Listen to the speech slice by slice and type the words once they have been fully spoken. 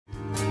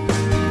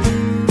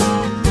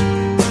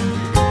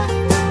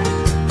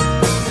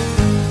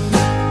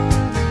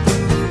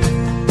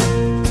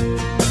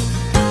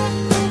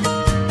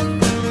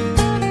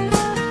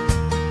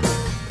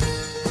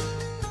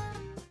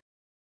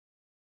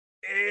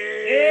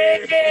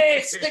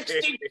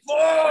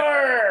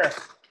64!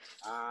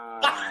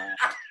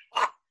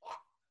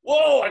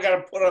 Whoa, I got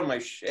to put on my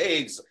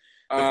shades.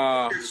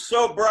 They're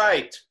so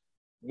bright.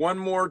 One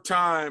more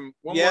time.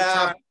 One more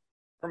time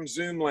from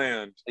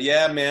Zoomland.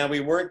 Yeah, man, we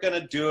weren't going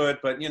to do it,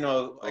 but,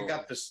 I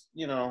got this,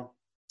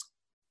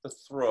 the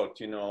throat,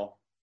 Do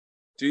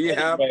you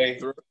have the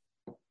throat?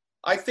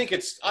 I think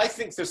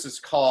this is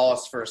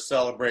cause for a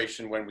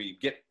celebration when we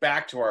get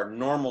back to our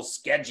normal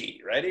schedule.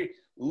 Ready?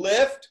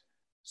 Lift,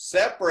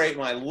 separate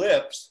my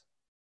lips,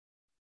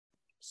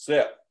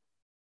 sip.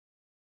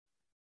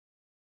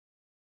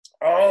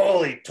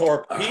 Holy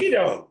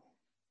torpedo.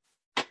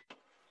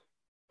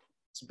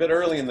 It's a bit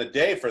early in the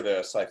day for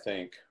this, I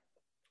think.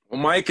 Well,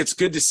 Mike, it's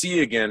good to see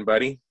you again,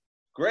 buddy.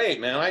 Great,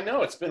 man. I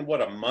know. It's been,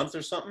 a month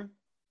or something?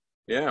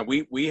 Yeah,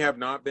 we have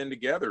not been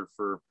together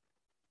for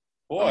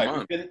a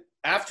month.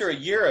 After a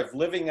year of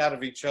living out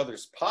of each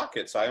other's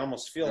pockets, I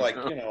almost feel like,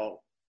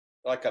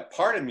 like a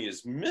part of me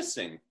is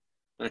missing.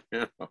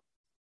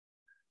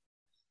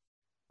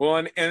 Well,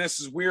 and this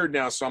is weird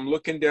now. So I'm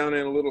looking down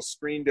at a little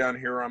screen down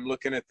here. I'm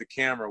looking at the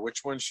camera.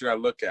 Which one should I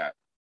look at?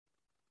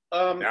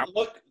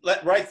 Look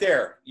right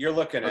there. You're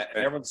looking at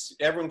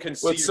everyone can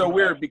see. Well, it's so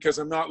weird because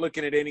I'm not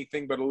looking at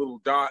anything but a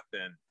little dot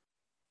then,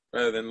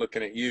 rather than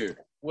looking at you.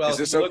 Well, is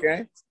this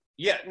okay?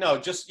 Yeah, no,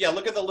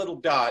 look at the little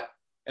dot,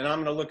 and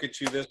I'm going to look at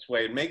you this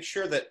way, and make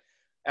sure that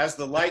as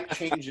the light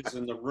changes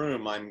in the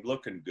room, I'm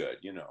looking good.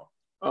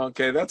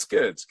 Okay, that's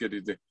good. It's good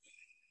to do.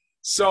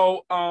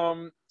 So,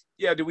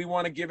 do we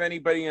want to give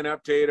anybody an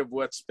update of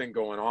what's been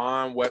going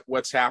on?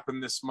 What's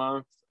happened this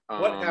month?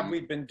 What have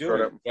we been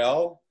doing?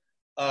 Well,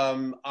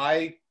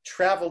 I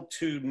traveled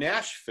to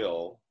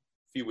Nashville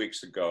a few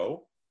weeks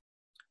ago.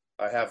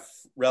 I have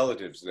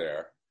relatives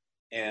there.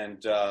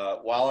 And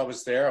while I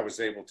was there, I was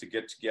able to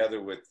get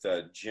together with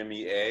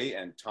Jimmy A.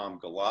 and Tom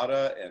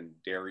Galata and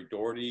Derry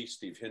Doherty,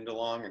 Steve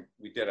Hindalong. And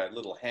we did a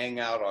little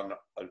hangout on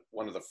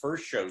one of the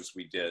first shows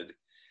we did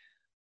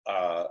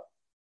a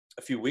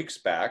few weeks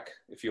back,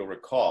 if you'll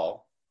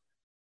recall.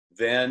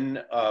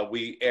 Then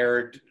we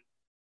aired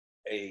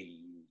a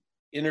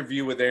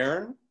interview with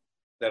Aaron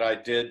that I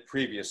did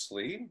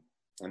previously.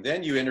 And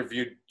then you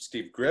interviewed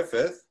Steve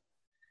Griffith.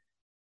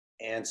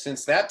 And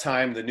since that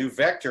time, the new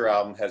Vector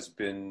album has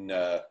been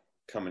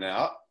coming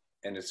out,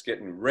 and it's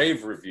getting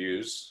rave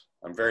reviews.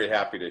 I'm very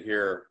happy to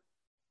hear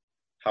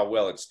how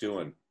well it's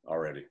doing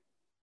already.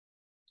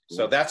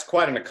 So that's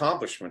quite an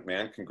accomplishment,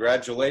 man.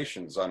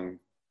 Congratulations. I'm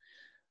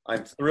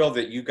thrilled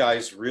that you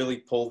guys really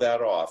pulled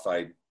that off.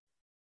 I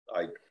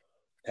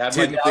had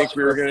didn't think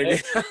we were going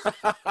to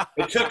get.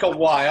 It took a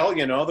while,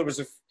 There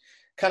was a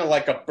kind of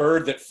like a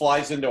bird that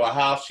flies into a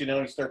house, he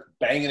starts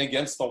banging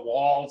against the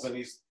walls,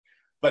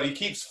 but he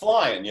keeps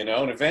flying,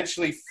 and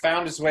eventually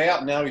found his way out.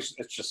 And now it's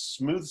just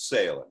smooth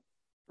sailing.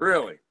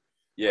 Really?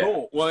 Yeah.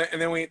 Cool. Well,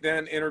 and then we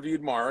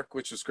interviewed Mark,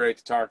 which was great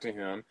to talk to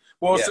him.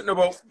 Well,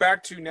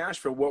 back to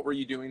Nashville. What were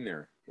you doing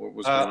there? What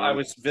was going on? I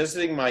was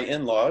visiting my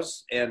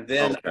in-laws, and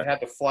then I had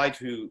to fly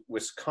to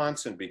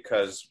Wisconsin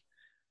because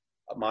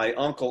my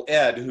Uncle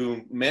Ed,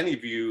 who many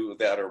of you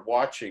that are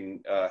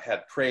watching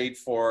had prayed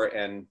for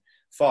and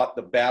fought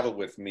the battle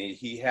with me,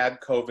 he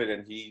had COVID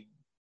and he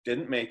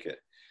didn't make it.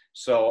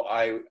 So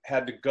I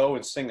had to go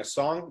and sing a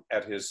song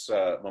at his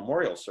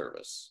memorial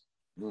service.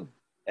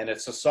 And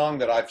it's a song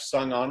that I've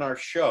sung on our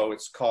show.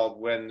 It's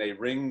called When They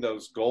Ring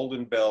Those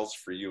Golden Bells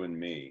for You and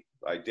Me.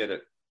 I did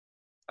it,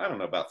 I don't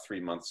know, about 3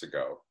 months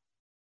ago.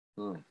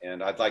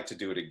 And I'd like to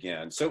do it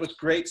again. So it was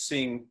great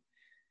seeing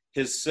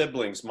his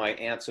siblings, my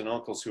aunts and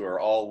uncles, who are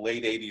all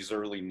late 80s,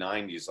 early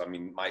 90s. I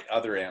mean, my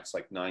other aunt's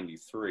like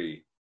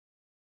 93.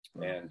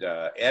 And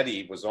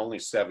Eddie was only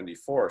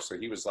 74. So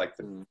he was like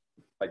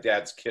my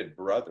dad's kid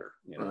brother.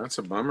 Oh, that's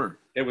a bummer.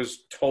 It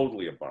was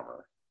totally a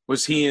bummer.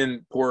 Was he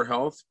in poor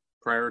health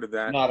prior to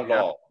that? Not at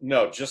all.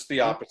 No, just the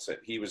opposite.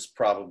 He was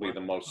probably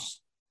the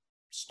most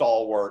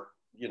stalwart,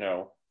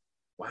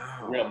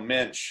 wow, real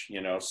mensch,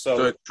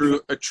 So a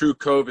true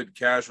COVID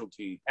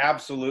casualty.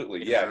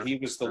 Absolutely, yeah. He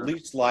was the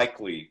least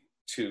likely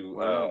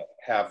to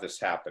have this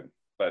happen,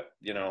 but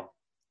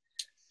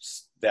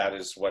that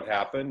is what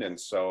happened, and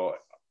so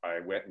I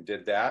went and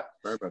did that.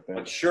 Sorry about that.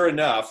 But sure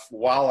enough,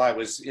 while I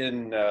was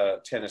in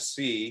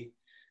Tennessee,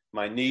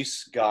 my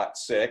niece got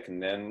sick,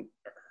 and then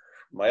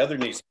my other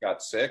niece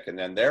got sick, and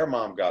then their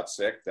mom got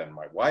sick, then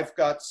my wife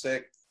got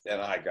sick, then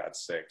I got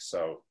sick.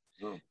 So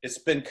it's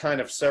been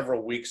kind of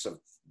several weeks of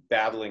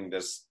battling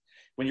this.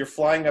 When you're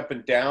flying up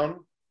and down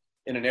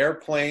in an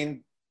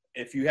airplane,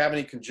 if you have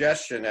any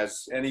congestion,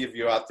 as any of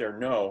you out there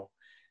know,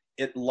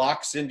 it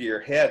locks into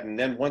your head. And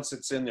then once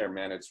it's in there,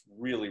 man, it's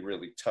really,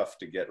 really tough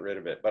to get rid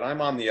of it. But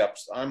I'm on the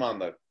ups.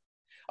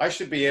 I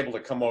should be able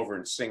to come over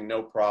and sing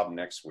no problem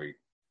next week.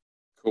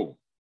 Cool.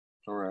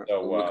 All right.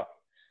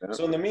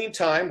 So in the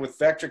meantime, with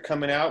Vector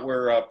coming out,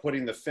 we're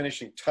putting the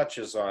finishing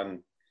touches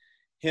on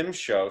him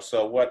show.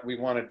 So what we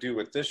want to do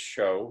with this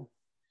show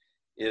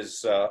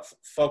is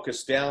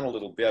focus down a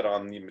little bit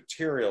on the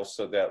material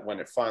so that when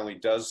it finally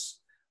does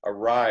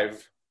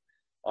arrive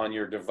on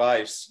your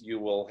device, you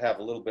will have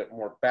a little bit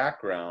more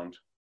background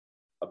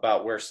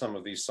about where some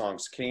of these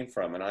songs came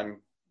from. And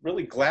I'm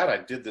really glad I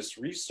did this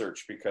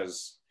research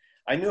because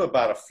I knew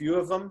about a few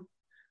of them,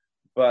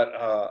 but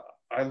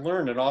I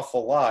learned an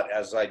awful lot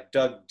as I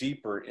dug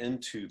deeper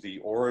into the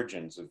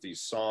origins of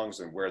these songs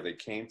and where they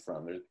came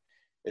from.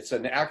 It's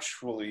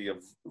actually a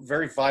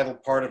very vital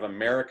part of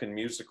American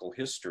musical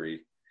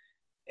history.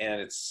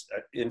 And it's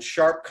in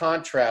sharp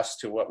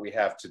contrast to what we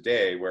have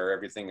today, where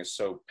everything is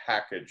so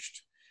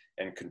packaged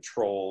and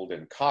controlled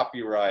and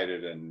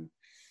copyrighted, and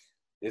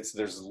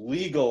there's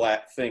legal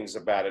things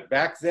about it.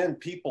 Back then,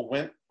 people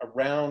went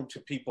around to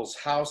people's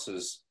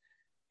houses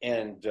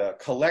and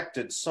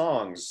collected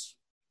songs,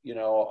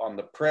 on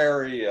the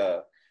prairie,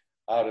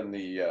 out in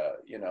the,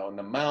 in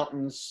the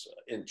mountains,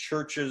 in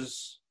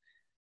churches.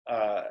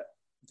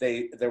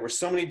 There were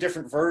so many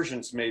different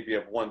versions maybe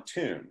of one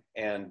tune,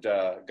 and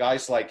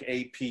guys like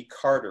A.P.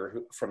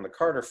 Carter from the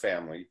Carter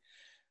family.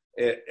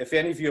 If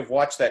any of you have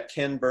watched that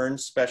Ken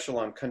Burns special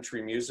on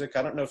country music,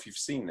 I don't know if you've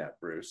seen that,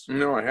 Bruce.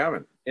 No, I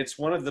haven't. It's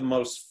one of the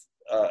most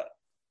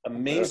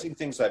amazing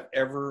things I've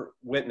ever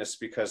witnessed,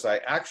 because I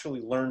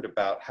actually learned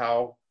about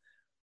how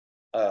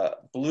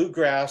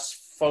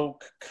bluegrass,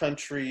 folk,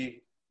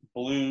 country,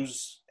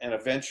 blues, and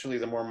eventually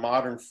the more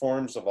modern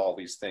forms of all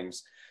these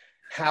things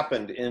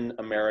happened in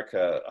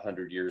America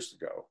 100 years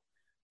ago.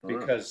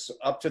 Because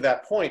up to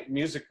that point,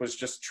 music was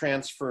just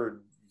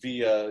transferred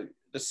via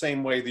the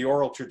same way the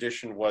oral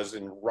tradition was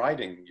in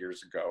writing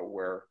years ago,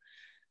 where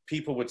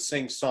people would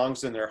sing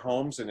songs in their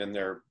homes and in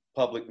their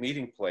public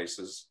meeting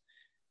places,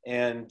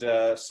 and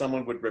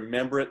someone would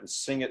remember it and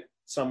sing it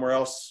somewhere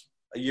else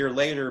a year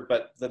later,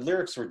 but the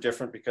lyrics were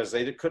different because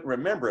they couldn't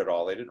remember it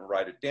all. They didn't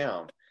write it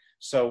down.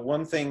 So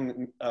one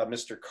thing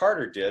Mr.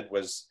 Carter did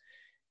was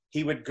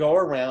he would go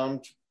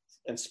around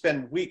and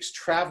spend weeks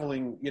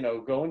traveling,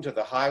 going to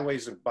the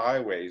highways and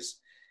byways,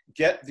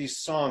 get these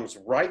songs,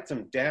 write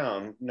them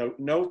down,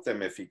 note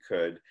them if he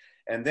could,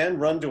 and then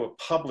run to a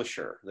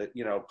publisher. That,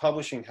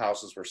 publishing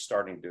houses were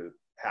starting to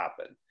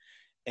happen.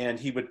 And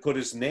he would put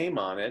his name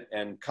on it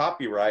and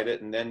copyright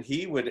it, and then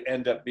he would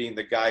end up being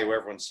the guy who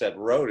everyone said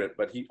wrote it,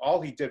 but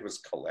all he did was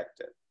collect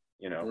it,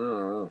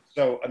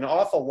 So an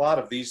awful lot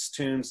of these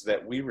tunes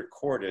that we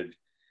recorded,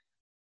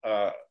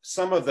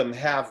 some of them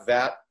have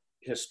that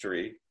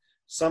history.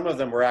 Some of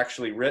them were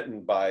actually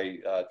written by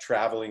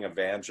traveling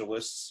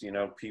evangelists,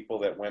 people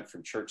that went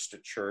from church to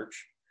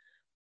church.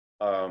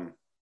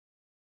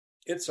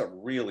 It's a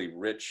really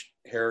rich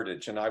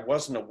heritage. And I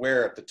wasn't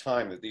aware at the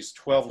time that these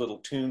 12 little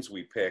tunes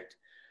we picked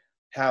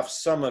have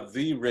some of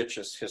the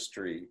richest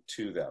history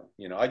to them.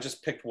 I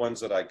just picked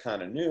ones that I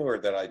kind of knew or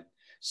that I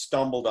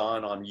stumbled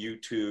on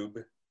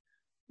YouTube,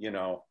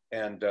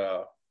 and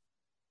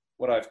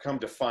what I've come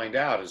to find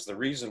out is the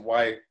reason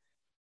why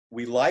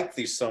we like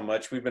these so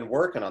much. We've been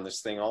working on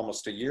this thing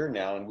almost a year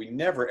now, and we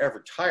never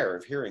ever tire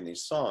of hearing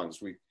these songs.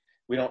 We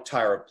don't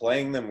tire of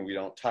playing them. We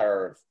don't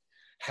tire of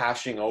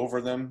hashing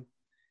over them.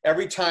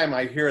 Every time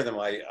I hear them,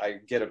 I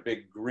get a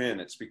big grin.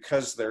 It's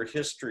because their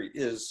history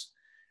is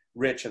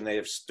rich and they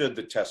have stood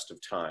the test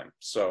of time.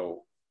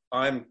 So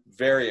I'm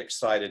very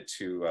excited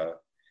to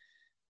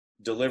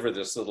deliver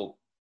this little,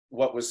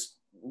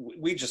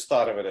 we just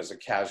thought of it as a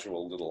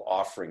casual little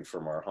offering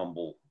from our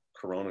humble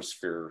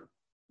Coronasphere,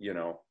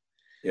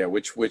 Yeah,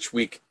 which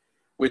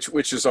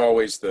is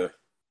always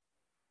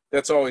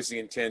that's always the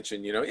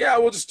intention, Yeah,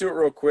 we'll just do it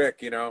real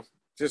quick,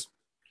 Just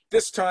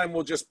this time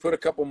we'll just put a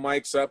couple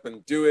mics up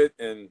and do it.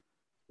 And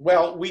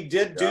well, we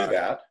did do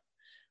that,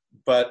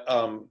 but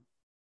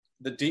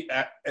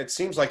it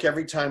seems like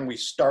every time we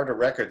start a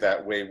record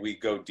that way, we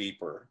go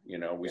deeper.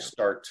 We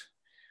start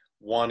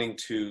wanting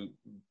to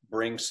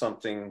bring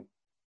something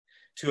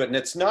to it, and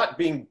it's not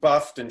being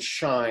buffed and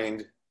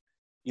shined,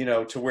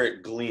 to where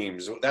it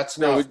gleams. That's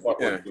not what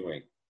we're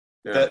doing.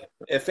 Yeah.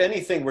 If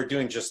anything, we're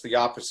doing just the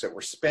opposite.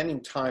 We're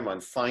spending time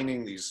on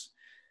finding these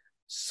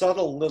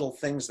subtle little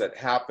things that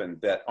happen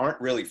that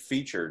aren't really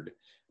featured,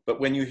 but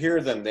when you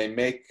hear them, they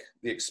make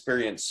the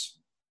experience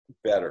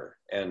better.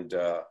 And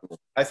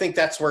I think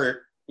that's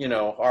where,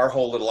 our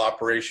whole little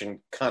operation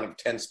kind of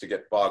tends to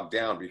get bogged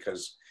down,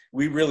 because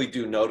we really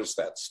do notice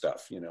that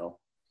stuff.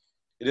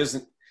 It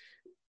isn't,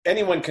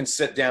 anyone can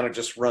sit down and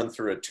just run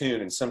through a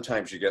tune, and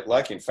sometimes you get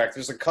lucky. In fact,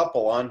 there's a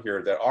couple on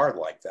here that are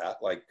like that,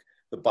 like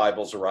The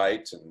Bible's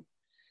Right, and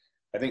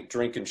I think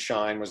Drink and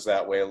Shine was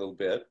that way a little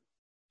bit,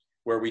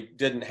 where we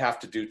didn't have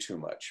to do too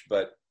much.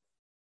 But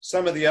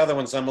some of the other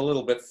ones I'm a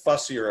little bit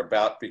fussier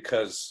about,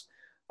 because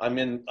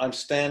I'm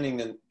standing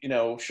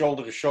in,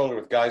 shoulder to shoulder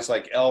with guys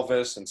like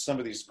Elvis and some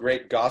of these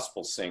great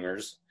gospel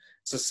singers.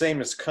 It's the same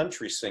as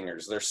country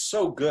singers. They're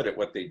so good at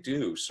what they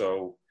do.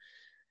 So,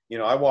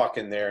 I walk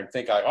in there and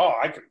think,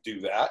 I could do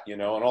that,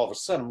 and all of a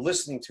sudden I'm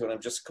listening to it. I'm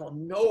just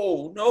going,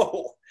 no.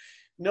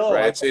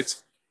 Right.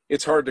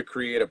 It's hard to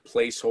create a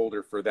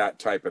placeholder for that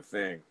type of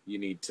thing.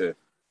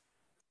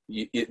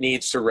 It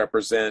needs to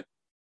represent,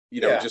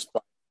 just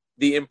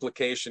the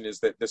implication is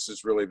that this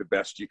is really the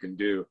best you can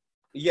do.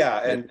 Yeah.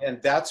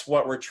 And that's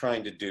what we're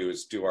trying to do,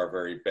 is do our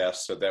very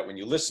best, so that when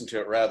you listen to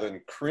it, rather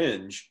than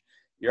cringe,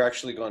 you're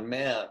actually going,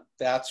 man,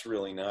 that's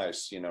really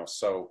nice.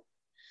 So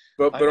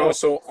but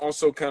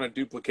also kind of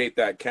duplicate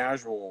that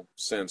casual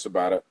sense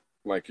about it,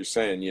 like you're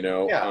saying,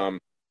 Yeah.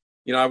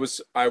 I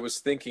was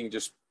thinking,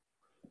 just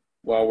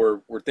while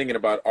we're thinking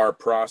about our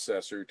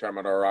process, or you're talking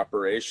about our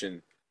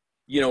operation,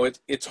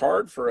 it's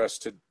hard for us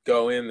to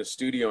go in the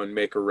studio and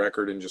make a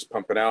record and just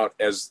pump it out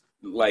as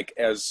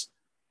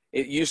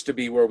it used to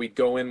be, where we'd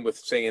go in with,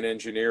 say, an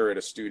engineer at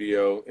a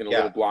studio in a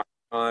little block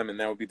of time, and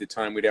that would be the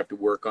time we'd have to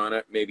work on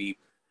it, maybe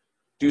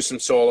do some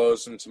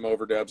solos and some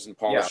overdubs and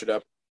polish it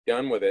up,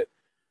 done with it.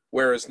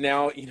 Whereas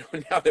now,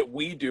 now that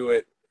we do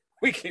it,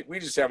 we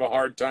just have a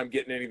hard time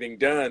getting anything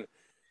done,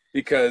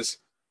 because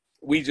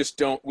we just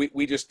don't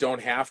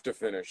have to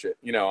finish it.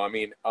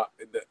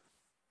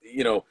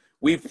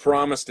 We've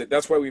promised it.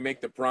 That's why we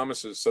make the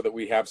promises, so that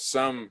we have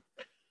something.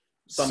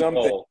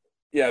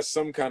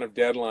 Some kind of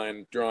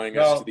deadline drawing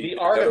us to the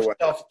art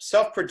of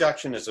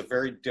self-production is a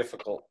very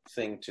difficult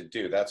thing to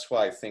do. That's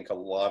why I think a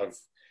lot of,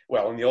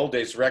 in the old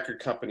days, record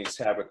companies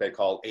had what they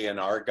call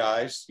A&R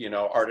guys,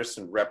 artists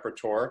and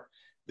repertoire.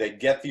 They'd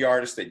get the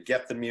artist, they'd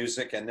get the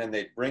music, and then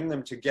they'd bring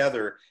them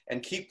together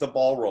and keep the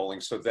ball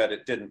rolling so that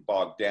it didn't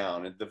bog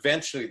down. And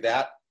eventually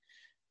that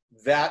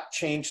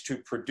changed to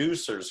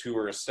producers, who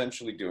are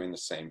essentially doing the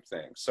same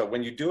thing. So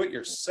when you do it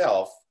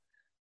yourself,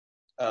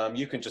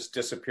 you can just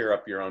disappear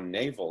up your own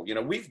navel.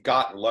 We've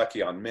gotten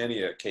lucky on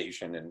many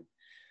occasion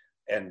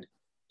and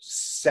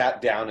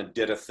sat down and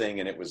did a thing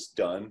and it was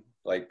done.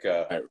 Like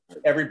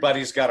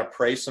everybody's got to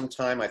pray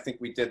sometime. I think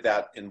we did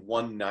that in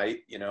one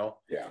night,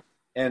 Yeah.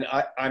 And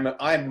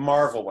I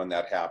marvel when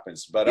that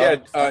happens. But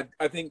I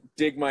think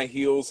 "Dig My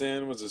Heels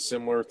In" was a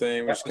similar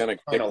thing. Which kind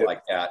of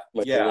like that.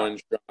 Like the one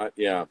shot.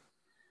 Yeah.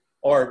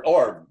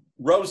 Or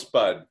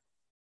Rosebud.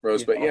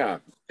 Yeah.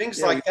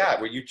 Things like that,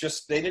 where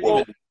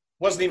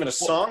wasn't even a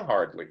song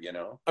hardly,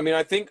 I mean,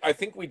 I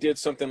think we did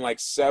something like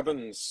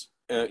Sevens,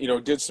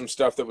 did some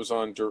stuff that was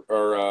on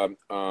our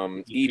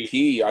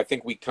EP. I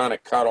think we kind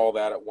of cut all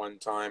that at one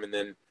time, and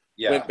then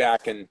went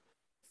back and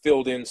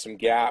filled in some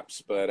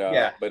gaps. But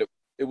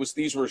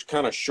these were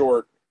kind of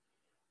short.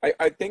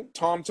 I think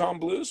Tom Tom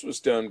Blues was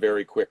done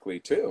very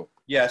quickly too.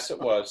 Yes, it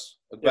was.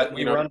 But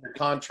we were under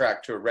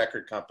contract to a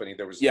record company.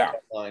 There was a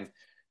deadline.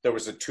 There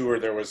was a tour.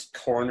 There was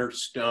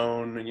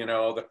Cornerstone.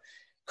 The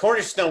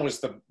Cornerstone was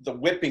the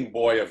whipping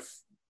boy of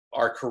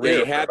our career.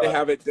 You had to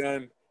have it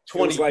done.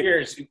 20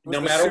 years, no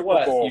matter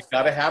what. You've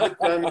got to have it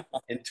done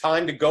in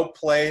time to go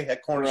play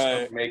at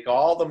Cornerstone, make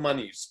all the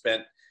money you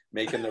spent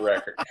making the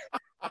record.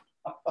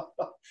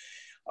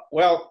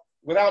 Well,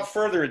 without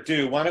further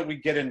ado, why don't we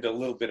get into a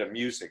little bit of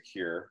music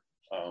here?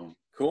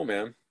 Cool,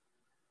 man.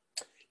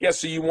 Yeah,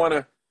 so you want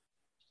to...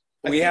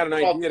 We had an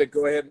idea to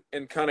go ahead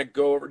and kind of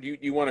go over... Do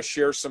you want to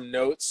share some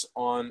notes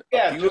on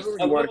a few of them,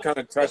 or you want to kind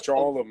of touch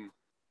all of them?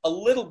 A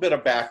little bit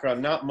of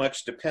background, not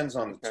much, depends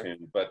on the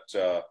tune, but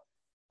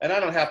and I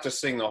don't have to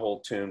sing the whole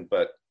tune,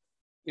 but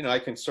I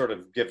can sort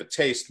of give a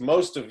taste.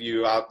 Most of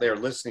you out there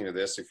listening to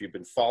this, if you've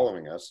been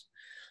following us,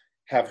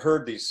 have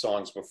heard these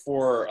songs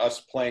before us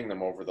playing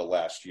them over the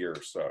last year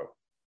or so.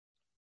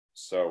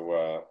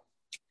 So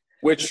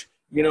which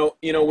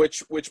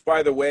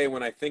by the way,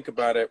 when I think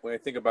about it, when I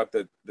think about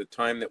the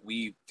time that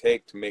we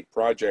take to make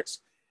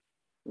projects,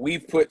 we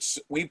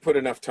put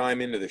enough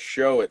time into the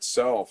show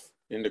itself,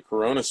 into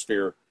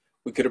Coronasphere.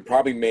 We could have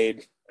probably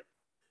made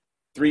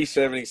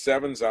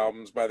 377's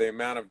albums by the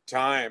amount of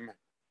time,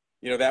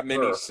 that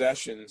many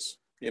sessions.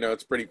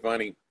 It's pretty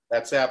funny.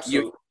 That's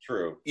absolutely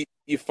true.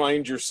 You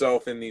find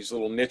yourself in these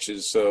little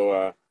niches.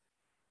 So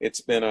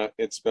it's been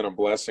a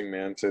blessing,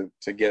 man, to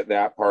get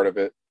that part of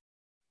it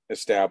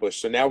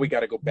established. So now we got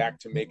to go back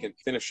to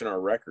finishing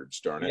our records,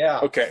 darn it. Yeah.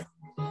 Okay.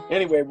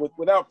 Anyway,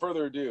 without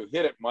further ado,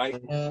 hit it,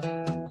 Mike.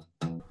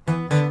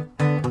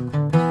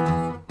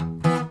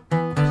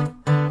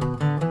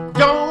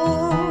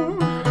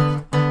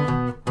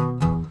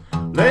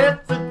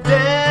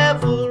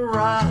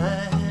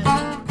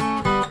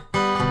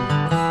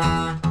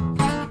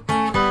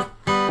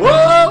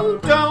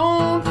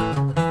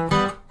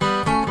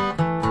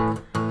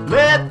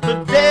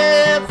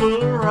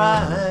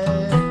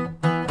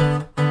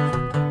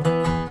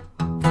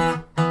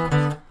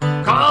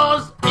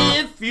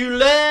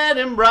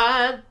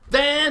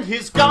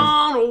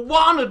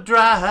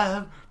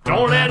 Drive,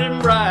 don't let him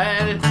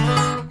ride it.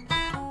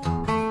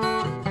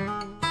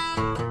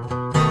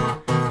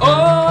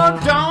 Oh,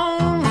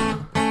 don't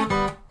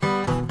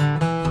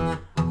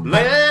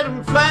let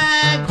him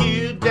flag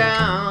you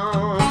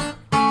down.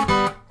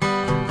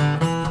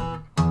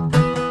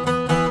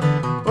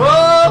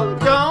 Oh,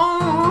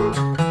 don't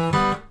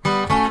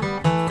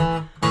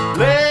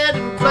let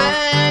him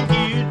flag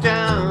you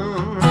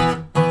down.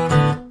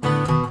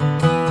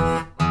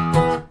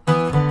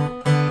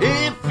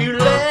 If you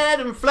let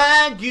him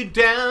flag you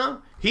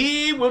down,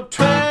 he will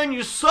turn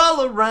your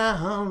soul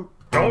around.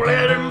 Don't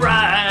let him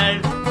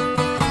ride.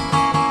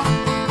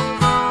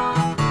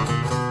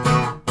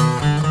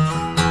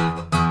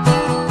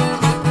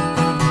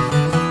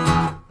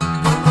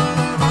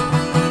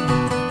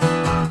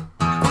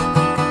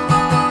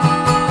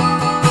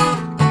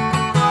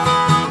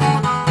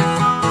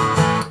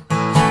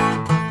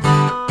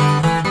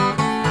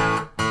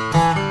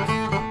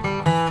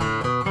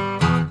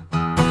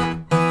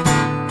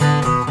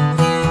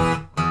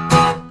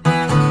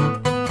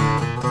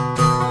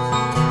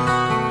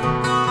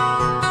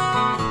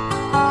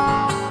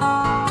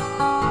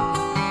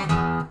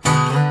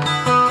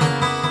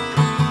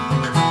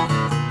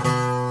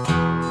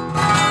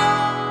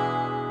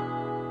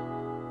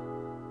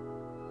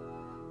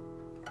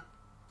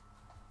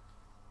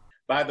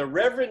 by the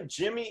Reverend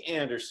Jimmy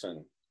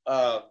Anderson.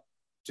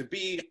 To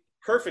be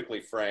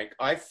perfectly frank,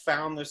 I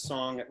found this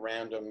song at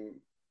random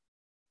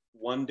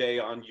one day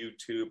on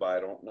YouTube. I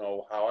don't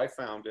know how I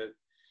found it.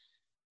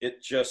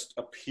 It just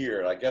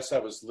appeared. I guess I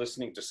was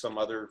listening to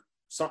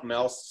something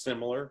else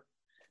similar.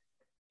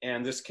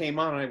 And this came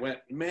on and I went,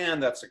 man,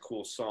 that's a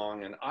cool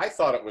song. And I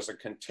thought it was a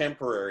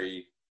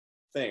contemporary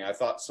thing. I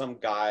thought some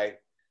guy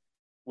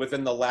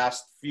within the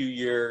last few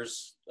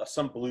years,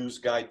 some blues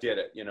guy did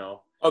it, you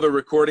know. Oh, the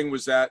recording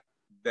was that?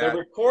 The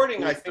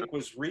recording, I think,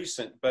 was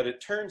recent, but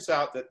it turns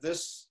out that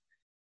this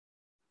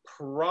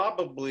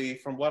probably,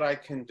 from what I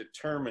can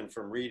determine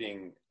from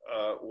reading,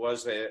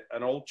 was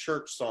an old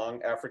church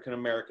song,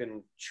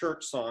 African-American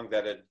church song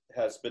that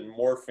has been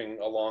morphing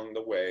along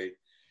the way.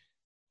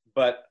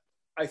 But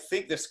I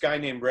think this guy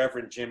named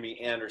Reverend Jimmy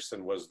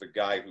Anderson was the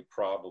guy who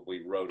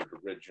probably wrote it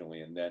originally,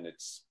 and then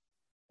it's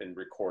been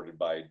recorded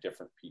by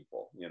different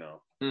people, you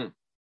know.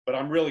 But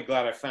I'm really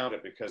glad I found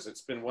it because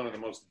it's been one of the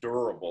most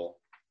durable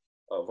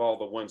of all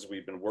the ones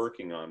we've been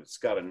working on. It's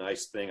got a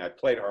nice thing. I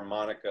played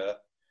harmonica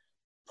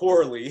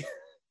poorly,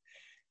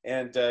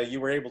 and you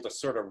were able to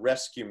sort of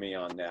rescue me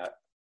on that.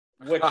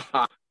 Which,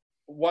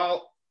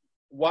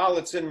 while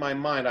it's in my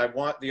mind, I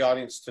want the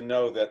audience to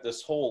know that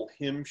this whole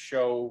hymn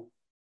show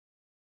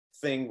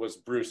thing was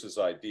Bruce's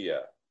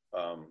idea.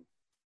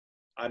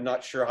 I'm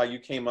not sure how you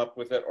came up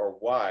with it or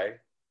why.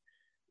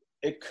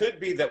 It could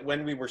be that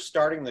when we were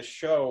starting the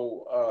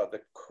show,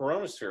 the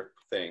Coronasphere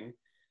thing,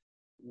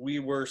 we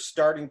were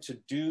starting to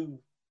do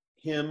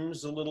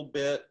hymns a little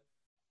bit.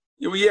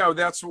 Yeah,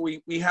 that's what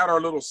we had our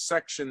little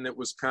section that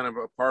was kind of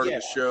a part of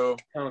the show.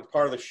 Kind of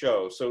part of the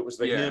show. So it was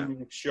the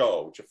hymn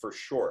show for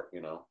short,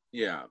 you know.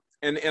 Yeah.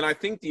 And I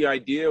think the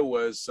idea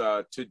was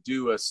to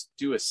do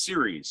a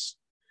series.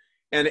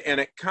 And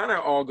it kind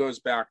of all goes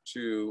back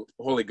to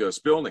Holy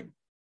Ghost Building,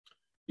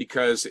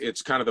 because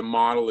it's kind of the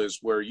model is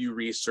where you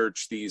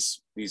research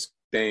these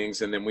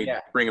things and then we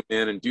bring them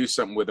in and do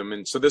something with them.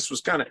 And so this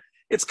was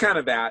it's kind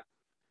of that,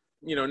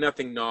 you know,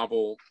 nothing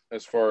novel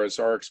as far as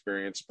our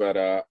experience, but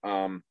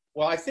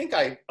well, I think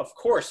of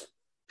course,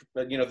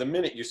 you know, the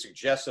minute you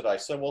suggested, I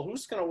said, well,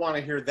 who's going to want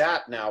to hear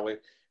that now?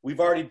 We've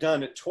already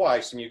done it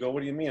twice. And you go,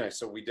 what do you mean? I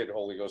said, we did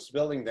Holy Ghost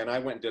Building. Then I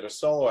went and did a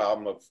solo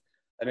album of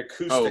an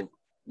acoustic. Oh,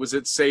 was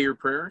it Say Your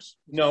Prayers?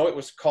 No, it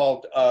was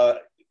called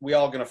We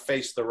All Gonna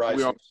Face the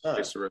Rising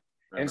Sun.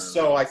 And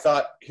so I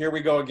thought, here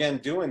we go again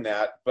doing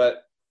that.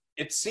 But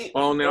it seemed,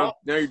 well, now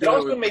you're doing it. It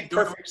also made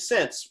perfect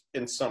sense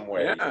in some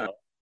way. Yeah. You know?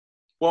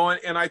 Well,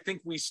 and I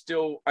think we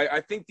still, I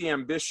think the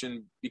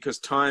ambition, because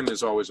time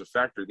is always a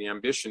factor, the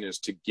ambition is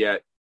to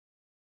get,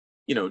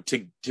 you know,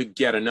 to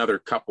get another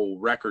couple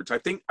records. I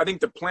think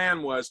the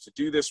plan was to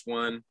do this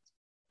one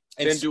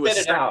and then do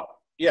it out.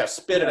 Yeah,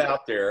 spit it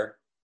out there.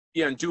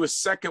 Yeah, and do a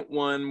second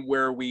one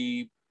where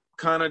we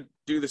kind of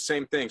do the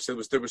same thing.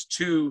 So there was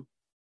two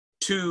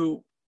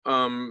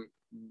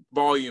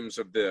volumes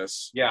of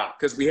this. Yeah.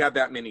 Because we had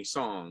that many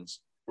songs.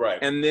 Right.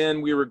 And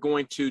then we were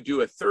going to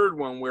do a third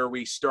one where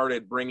we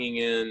started bringing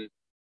in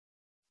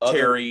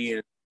Terry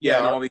and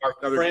and all the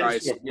other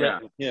guys. Yeah.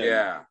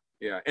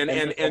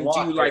 And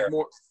do like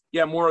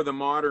more of the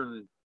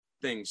modern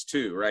things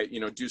too, right? You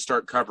know, do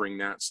start covering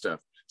that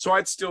stuff. So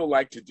I'd still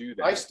like to do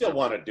that. I still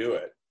want to do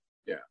it.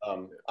 Yeah.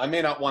 I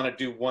may not want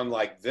to do one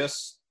like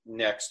this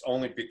next,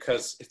 only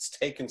because it's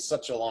taken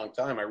such a long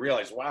time. I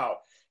realized, wow,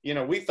 you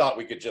know, we thought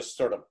we could just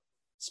sort of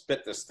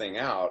spit this thing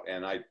out,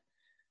 and the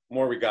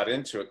more we got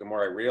into it, the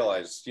more I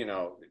realized, you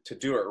know, to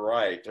do it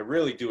right, to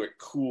really do it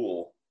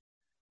cool,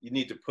 you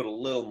need to put a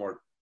little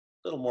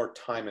more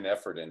time and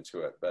effort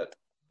into it. But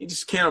you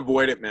just can't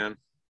avoid it, man.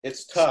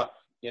 It's tough,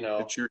 you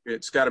know.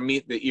 It's got to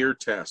meet the ear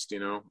test, you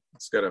know.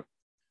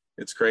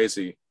 It's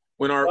crazy.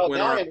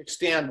 I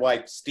understand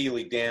why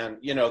Steely Dan,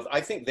 you know,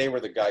 I think they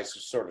were the guys who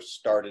sort of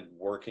started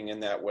working in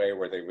that way,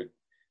 where they would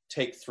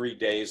take 3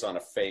 days on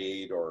a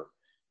fade, or,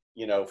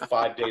 you know,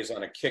 5 days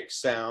on a kick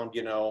sound,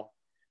 you know.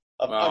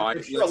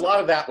 I'm sure a lot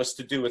of that was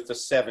to do with the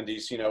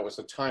 70s. You know, it was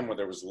a time where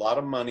there was a lot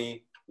of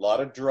money, a lot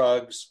of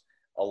drugs,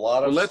 a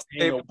lot of. Let's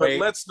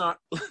not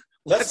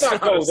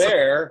go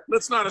there.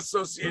 Let's not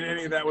associate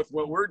any of that with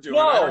what we're doing.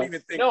 I'm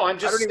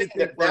just saying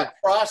that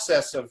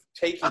process of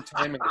taking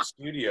time in the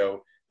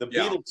studio. The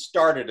Beatles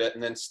started it,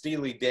 and then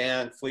Steely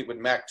Dan, Fleetwood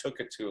Mac took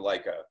it to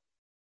like a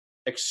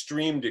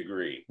extreme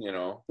degree, you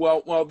know.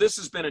 Well, this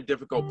has been a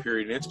difficult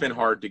period, and it's been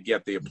hard to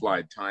get the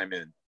applied time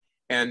in.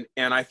 And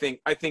I think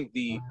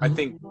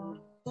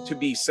to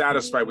be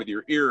satisfied with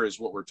your ear is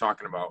what we're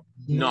talking about,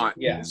 not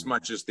as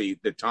much as the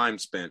time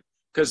spent.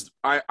 Because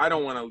I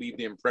don't want to leave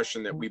the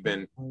impression that we've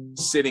been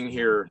sitting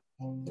here,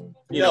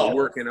 you know,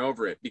 working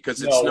over it,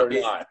 because it's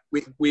not.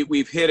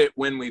 We've hit it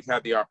when we've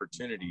had the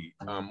opportunity.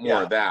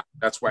 More of that.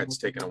 That's why it's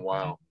taken a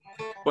while.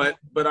 But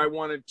I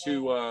wanted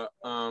to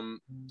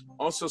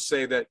also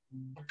say that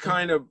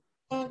kind of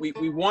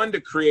we wanted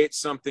to create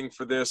something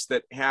for this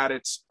that had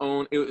its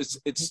own. It's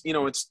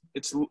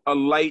a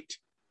light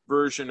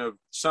version of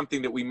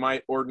something that we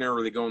might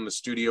ordinarily go in the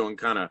studio and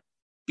kind of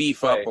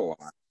beef up a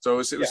lot. So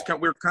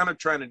we're kind of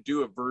trying to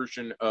do a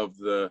version of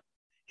the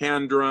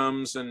hand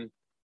drums and,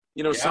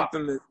 you know,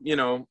 something that, you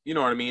know what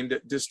I mean,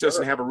 that just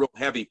doesn't have a real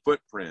heavy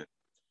footprint.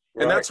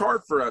 And that's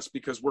hard for us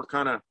because we're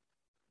kind of,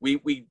 we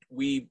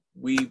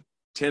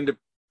tend to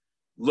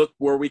look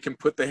where we can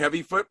put the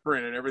heavy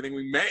footprint in everything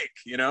we make,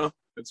 you know?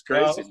 It's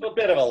crazy. Well, it's a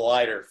bit of a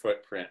lighter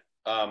footprint.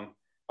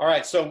 All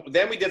right, so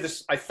then we did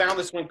this. I found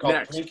this one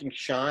called Blinking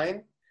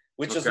Shine,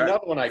 which is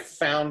another one I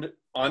found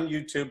on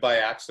YouTube by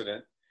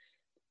accident.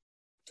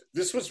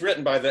 This was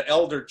written by the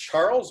elder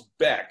Charles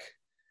Beck.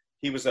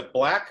 He was a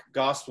black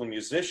gospel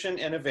musician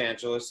and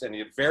evangelist, and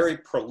a very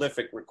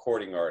prolific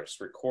recording artist.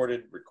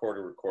 Recorded.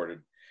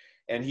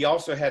 And he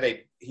also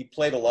he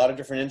played a lot of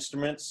different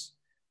instruments,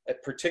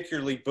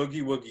 particularly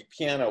boogie woogie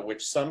piano,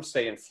 which some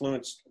say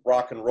influenced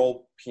rock and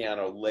roll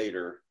piano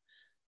later.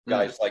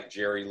 Guys like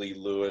Jerry Lee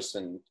Lewis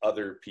and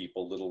other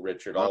people, Little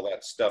Richard, all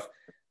that stuff.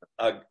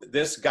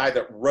 This guy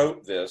that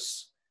wrote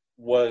this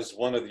was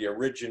one of the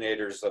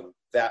originators of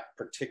that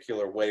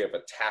particular way of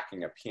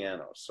attacking a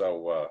piano.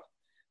 So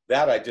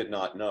that I did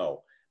not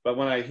know. But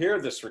when I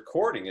hear this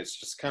recording, it's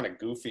just kind of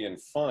goofy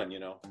and fun, you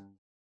know.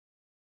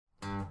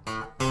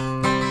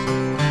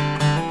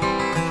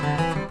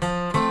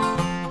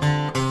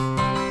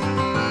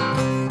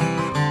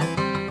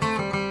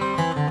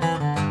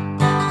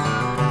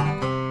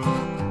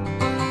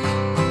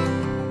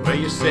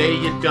 You say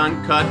you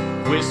done cut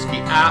whiskey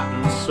out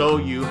and so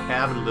you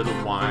have a little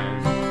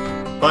wine.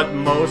 But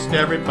most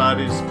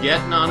everybody's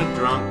getting on a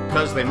drunk,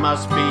 'cause they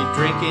must be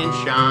drinking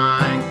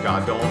shine.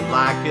 God don't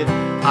like it,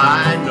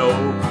 I know.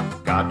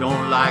 God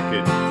don't like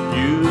it,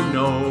 you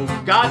know.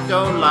 God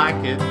don't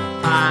like it,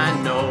 I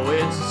know.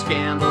 It's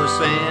scandalous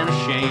and a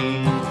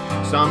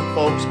shame. Some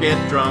folks get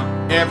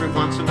drunk every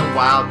once in a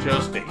while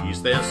just to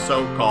ease their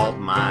so-called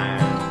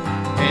mind.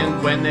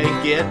 And when they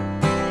get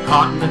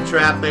caught in the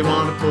trap, they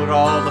want to put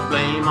all the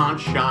blame on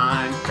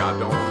Shine. God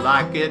don't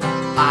like it,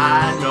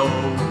 I know.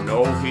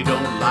 No, he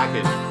don't like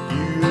it,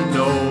 you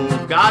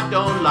know. God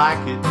don't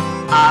like it,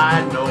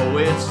 I know.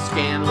 It's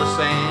scandalous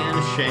and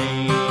a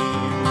shame.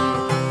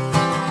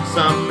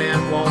 Some men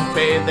won't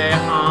pay their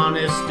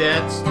honest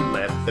debts and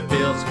let the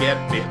bills get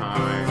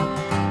behind.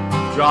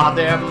 Draw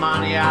their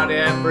money out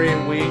every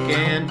week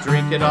and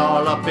drink it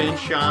all up in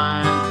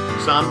Shine.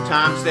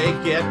 Sometimes they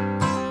get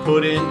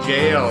put in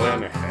jail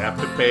and have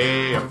to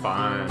pay a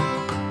fine.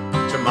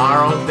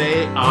 Tomorrow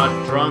they are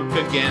drunk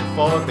again,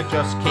 for they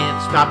just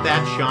can't stop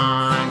that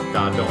shine.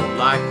 God don't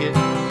like it,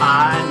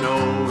 I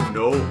know.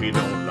 No, he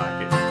don't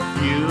like it,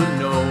 you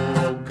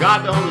know.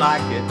 God don't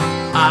like it,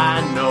 I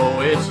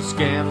know. It's a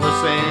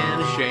scandalous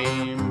and a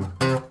shame.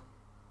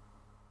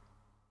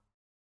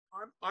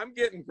 I'm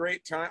getting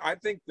great time. I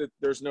think that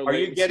there's no. Are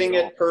you getting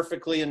it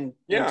perfectly in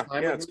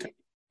time?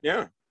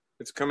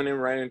 It's coming in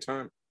right in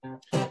time.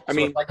 I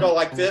mean, if I go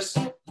like this.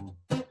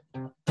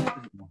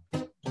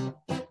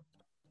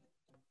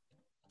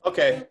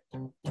 Okay.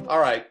 All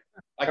right.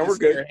 I can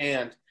see your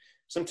hand.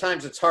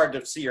 Sometimes it's hard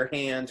to see your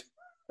hand.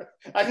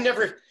 I've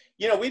never,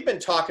 we've been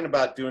talking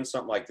about doing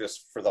something like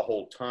this for the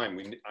whole time.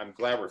 I'm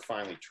glad we're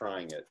finally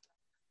trying it.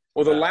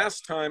 Well, the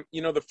last time,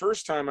 the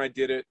first time I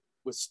did it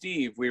with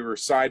Steve, we were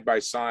side by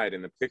side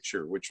in the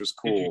picture, which was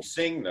cool. Did you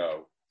sing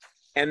though?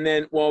 And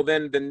then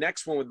the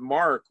next one with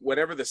Mark,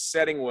 whatever the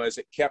setting was,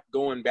 it kept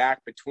going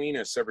back between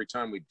us every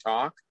time we'd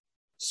talk.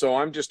 So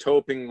I'm just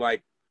hoping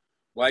like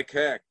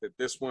heck that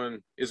this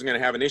one isn't going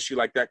to have an issue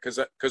like that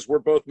because we're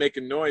both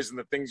making noise and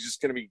the thing's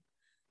just going to be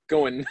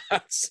going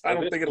nuts. I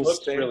don't think it'll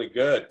looks really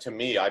good to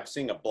me. I'm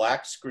seeing a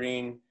black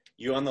screen,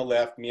 you on the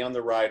left, me on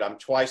the right. I'm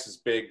twice as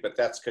big, but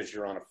that's because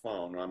you're on a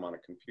phone and I'm on a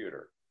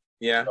computer.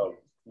 Yeah. So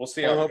we'll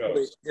see how it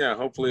goes. Yeah,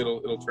 hopefully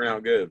it'll turn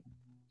out good.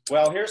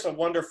 Well, here's a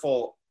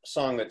wonderful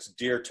song that's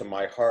dear to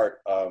my heart.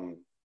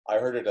 I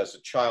heard it as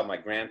a child. My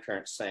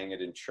grandparents sang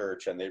it in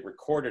church, and they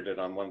recorded it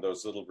on one of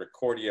those little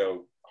Recordio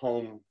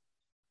home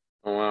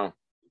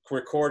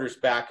recorders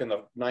back in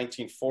the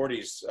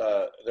 1940s.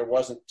 There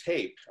wasn't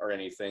tape or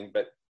anything,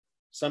 but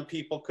some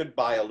people could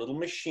buy a little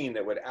machine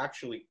that would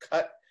actually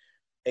cut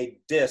a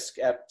disc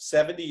at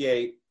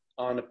 78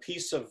 on a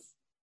piece of,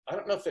 I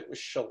don't know if it was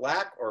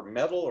shellac or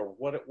metal or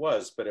what it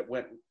was, but it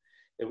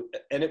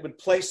would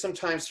play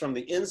sometimes from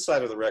the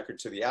inside of the record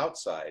to the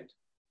outside,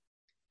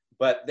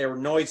 but they were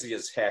noisy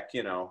as heck,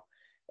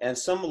 and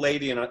some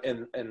lady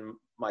in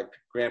my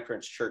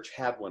grandparents' church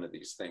had one of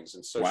these things.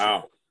 And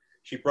so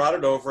she brought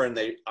it over, and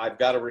I've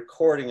got a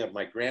recording of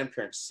my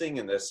grandparents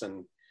singing this,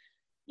 and,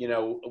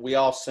 we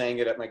all sang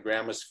it at my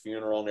grandma's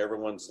funeral, and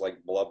everyone's like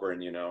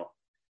blubbering,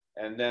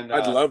 and then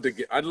I'd love to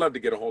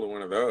get a hold of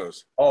one of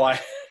those. Oh, I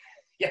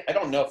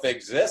don't know if they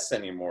exist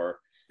anymore.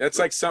 That's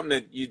like something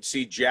that you'd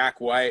see Jack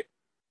White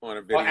on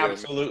a video. Oh,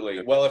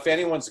 absolutely. Well, if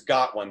anyone's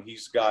got one,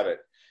 he's got it.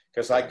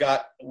 Because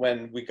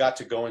when we got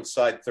to go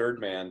inside Third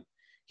Man,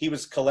 he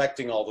was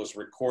collecting all those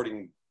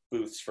recording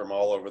booths from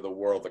all over the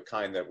world, the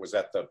kind that was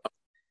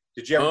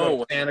did you ever go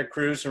to Santa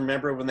Cruz?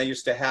 Remember when they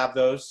used to have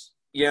those?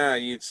 Yeah,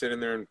 you'd sit in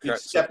there and you'd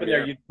step in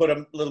there, you'd put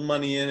a little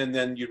money in, and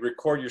then you'd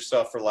record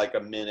yourself for like a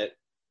minute,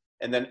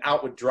 and then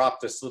out would drop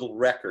this little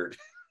record.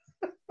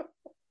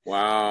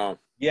 Wow.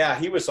 Yeah,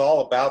 he was all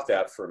about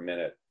that for a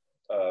minute.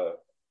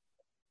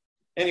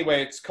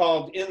 Anyway, it's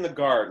called In the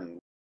Garden.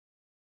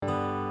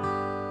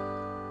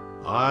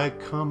 I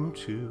come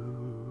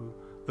to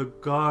the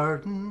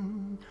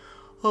garden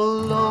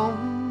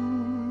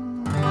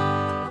alone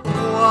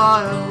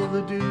while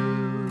the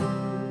dew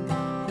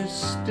is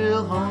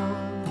still on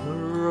the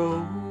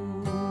roses,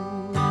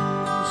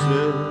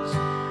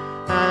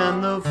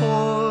 and the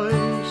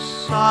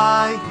voice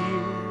I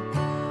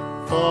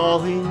hear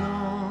falling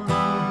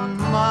on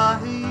my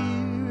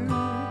ear,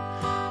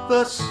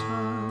 the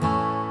Son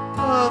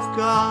of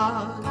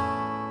God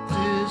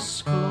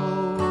discloses,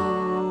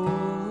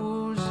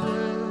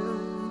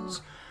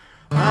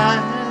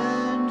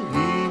 and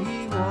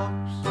he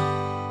walks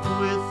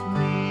with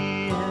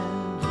me,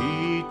 and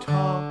he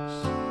talks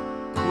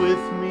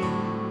with me,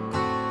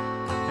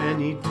 and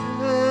he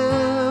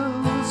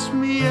tells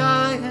me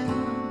I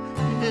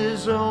am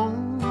his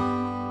own,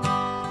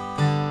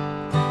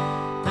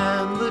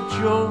 and the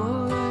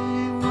joy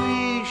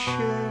we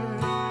share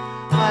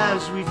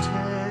as we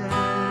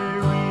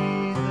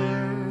tarry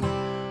there,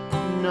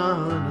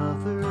 none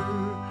other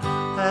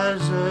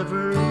has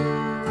ever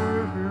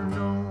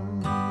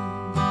known,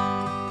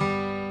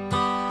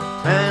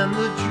 and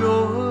the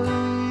joy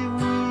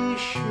we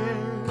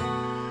share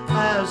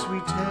as we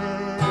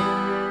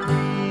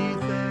tarry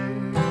there,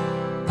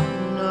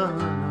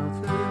 none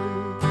other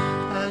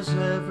has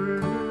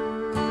ever known.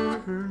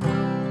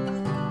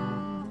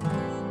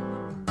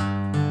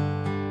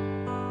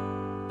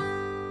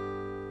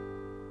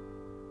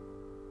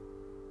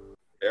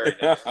 Very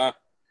nice.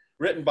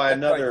 Written by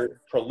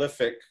another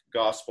prolific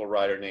gospel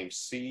writer named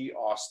C.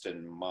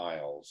 Austin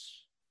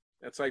Miles.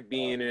 That's like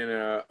being in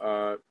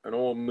an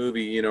old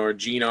movie, you know, a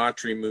Gene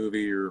Autry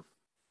movie, or,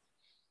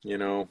 you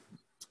know,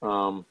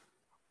 oh,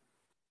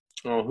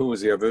 who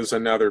was the other? There's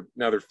another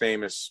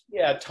famous.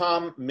 Yeah,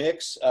 Tom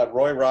Mix,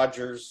 Roy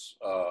Rogers.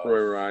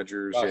 Roy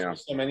Rogers, gosh, yeah.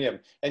 So many of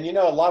them. And you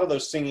know, a lot of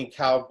those singing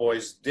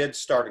cowboys did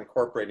start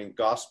incorporating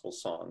gospel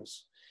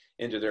songs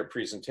into their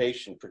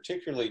presentation,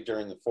 particularly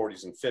during the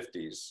 40s and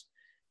 50s.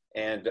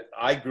 And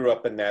I grew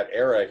up in that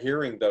era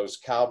hearing those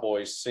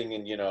cowboys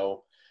singing, you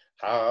know,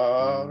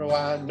 how do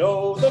I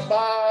know the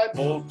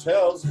Bible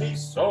tells me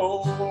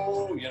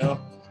so, you know.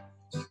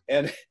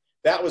 And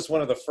that was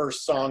one of the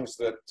first songs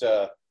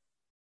that,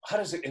 how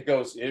does it, it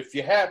goes, if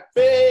you have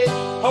faith,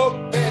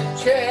 hope, and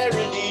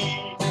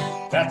charity,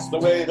 that's the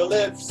way to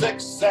live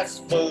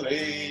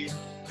successfully.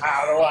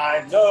 How do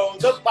I know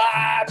the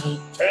Bible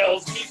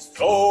tells me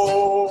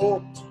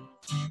so?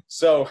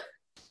 So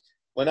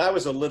when I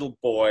was a little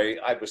boy,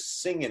 I was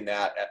singing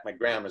that at my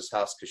grandma's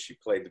house because she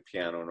played the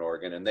piano and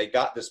organ, and they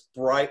got this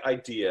bright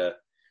idea.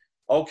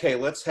 Okay,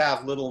 let's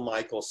have little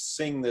Michael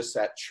sing this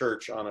at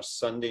church on a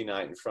Sunday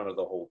night in front of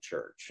the whole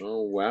church.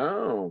 Oh,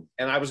 wow.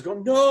 And I was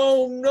going,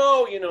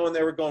 no, you know, and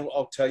they were going,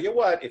 I'll tell you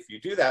what, if you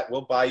do that,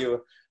 we'll buy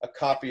you a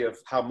copy of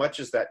How Much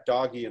Is That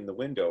Doggy in the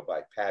Window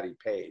by Patti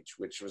Page,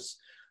 which was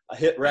a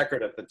hit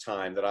record at the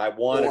time that I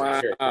wanted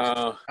to hear.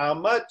 How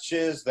much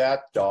is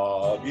that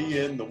doggy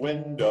in the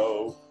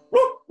window?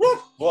 Woof,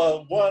 woof,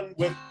 well, one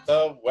with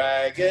the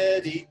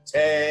waggedy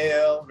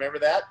tail. Remember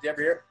that? Did you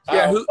ever hear?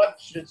 Yeah, How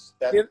much is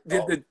that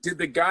did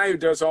the guy who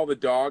does all the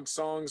dog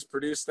songs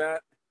produce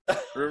that?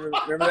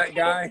 Remember that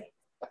guy?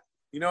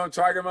 You know what I'm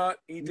talking about?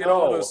 He did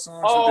all those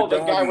songs. Oh, with the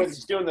guy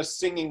was doing the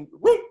singing,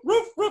 roof,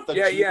 roof, roof, the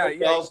jingle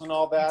bells and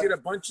all that. He did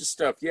a bunch of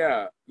stuff.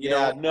 Yeah.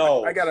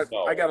 I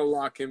gotta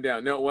lock him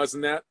down. No, it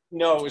wasn't that.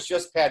 No, it was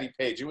just Patti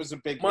Page. It was a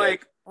big Mike.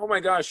 hit. Oh my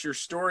gosh, your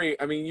story.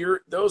 I mean,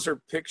 those are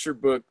picture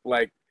book,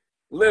 like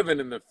living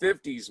in the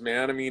 50s,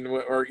 man. I mean,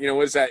 or you know,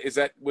 was that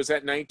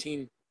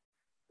 19?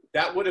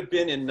 That would have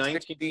been in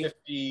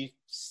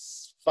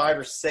 1955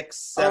 or 6,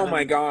 7. Oh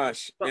my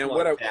gosh, man!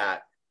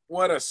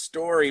 What a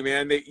story,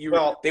 man! They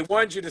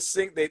wanted you to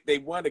sing. They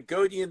wanted to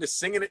goad you into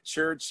singing at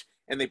church,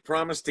 and they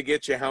promised to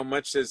get you How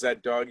Much Says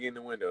That Doggy in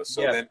the Window.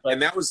 So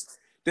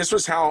this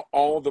was how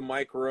all the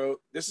Mike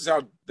wrote. This is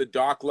how the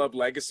Doc Love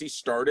legacy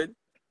started.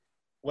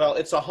 Well,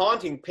 it's a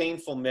haunting,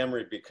 painful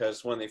memory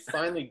because when they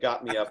finally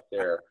got me up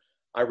there,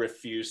 I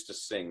refused to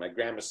sing. My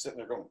grandma's sitting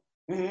there going,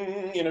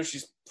 you know,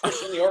 she's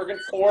pushing the organ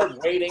chord,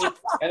 waiting,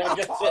 and I'm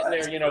just sitting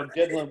there, you know,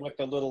 diddling with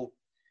the little,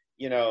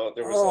 you know,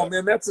 there was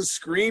man, that's a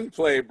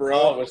screenplay,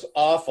 bro. Oh, it was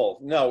awful.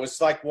 No, it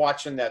was like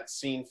watching that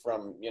scene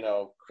from, you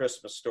know,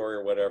 Christmas Story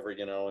or whatever,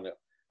 you know, and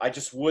I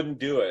just wouldn't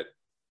do it.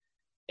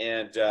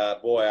 And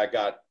boy, I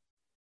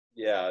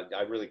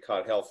really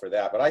caught hell for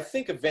that. But I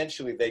think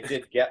eventually they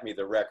did get me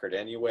the record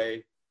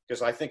anyway,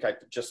 because I think I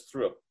just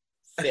threw a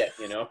fit,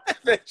 you know.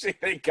 Eventually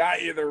they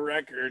got you the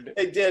record.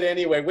 They did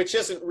anyway, which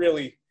isn't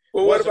really,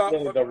 well,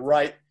 really the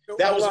right.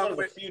 That was one of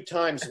the few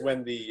times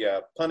when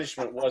the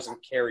punishment wasn't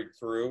carried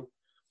through.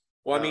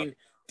 Well, I mean,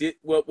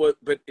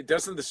 but it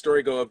doesn't the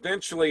story go,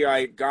 eventually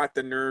I got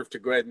the nerve to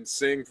go ahead and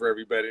sing for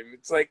everybody. And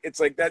it's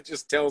like that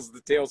just tells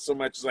the tale so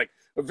much. It's like,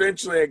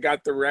 eventually I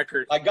got the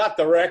record. I got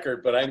the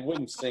record, but I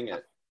wouldn't sing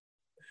it.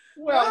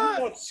 Well, you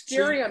know, it's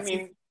scary.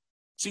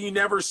 So you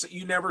never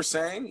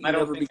sang? I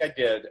don't think I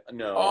did.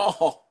 No.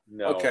 Oh,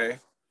 no. Okay.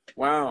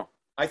 Wow.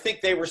 I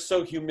think they were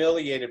so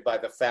humiliated by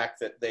the fact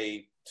that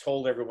they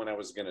told everyone I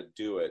was going to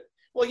do it.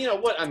 Well, you know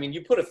what? I mean,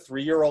 you put a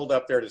 3-year-old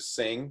up there to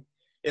sing.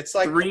 It's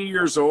like 3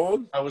 years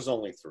old. I was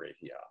only 3.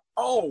 Yeah.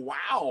 Oh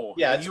wow.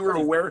 Yeah. You were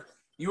aware.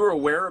 You were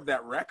aware of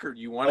that record.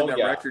 You wanted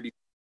that record.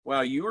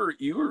 Wow. You were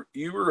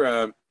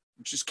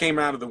just came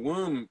out of the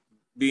womb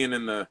being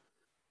in the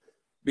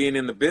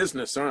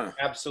business, huh?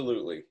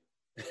 Absolutely.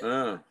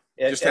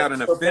 Just had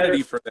an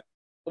affinity for that.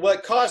 Well,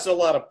 it caused a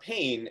lot of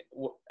pain.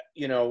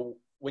 You know,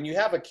 when you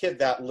have a kid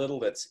that little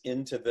that's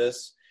into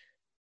this,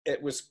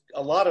 it was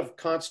a lot of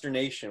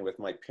consternation with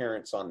my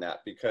parents on that,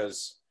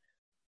 because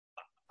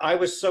I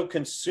was so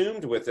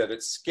consumed with it.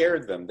 It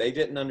scared them. They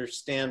didn't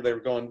understand. They were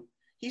going,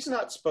 he's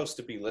not supposed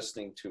to be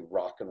listening to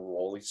rock and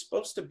roll. He's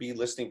supposed to be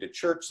listening to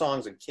church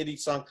songs and kiddie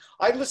songs.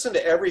 I listened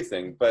to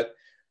everything, but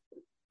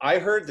I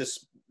heard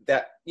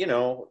that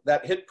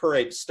Hit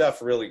Parade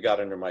stuff really got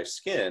under my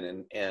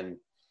skin, and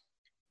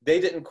they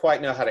didn't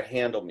quite know how to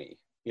handle me,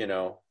 you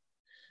know.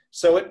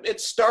 So it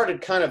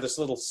started kind of this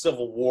little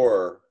civil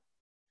war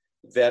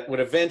that would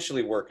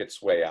eventually work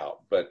its way out.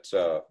 But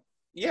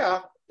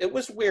yeah, it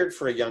was weird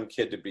for a young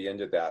kid to be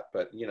into that.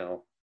 But, you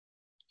know,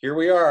 here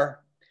we are,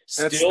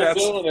 still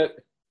doing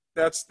it.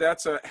 That's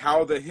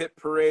how the Hit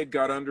Parade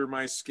got under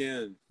my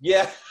skin.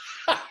 Yeah.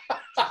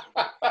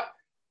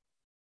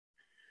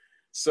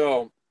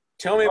 So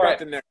tell me about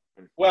the next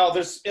one. Well,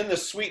 there's In the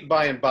Sweet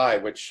By and By,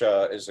 which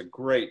is a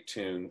great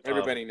tune.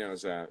 Everybody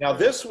knows that. Now,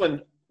 this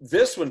one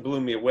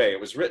blew me away. It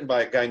was written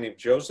by a guy named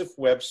Joseph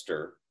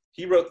Webster.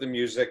 He wrote the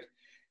music,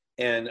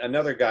 and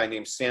another guy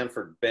named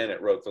Sanford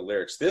Bennett wrote the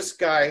lyrics. This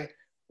guy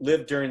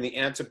lived during the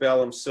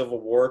antebellum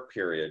Civil War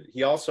period.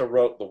 He also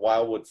wrote The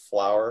Wildwood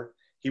Flower.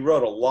 He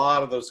wrote a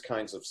lot of those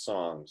kinds of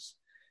songs.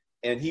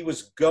 And he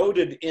was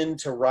goaded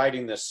into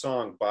writing this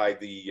song by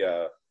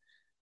the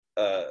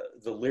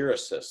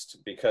lyricist,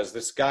 because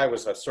this guy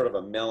was a sort of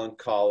a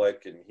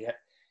melancholic, and he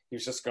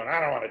was just going, I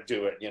don't want to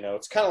do it. You know,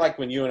 it's kind of like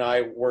when you and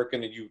I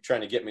working and you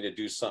trying to get me to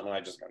do something, and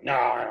I just go, no,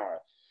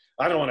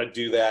 I don't want to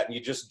do that. And you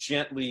just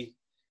gently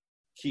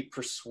keep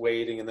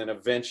persuading, and then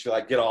eventually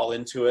I get all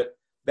into it.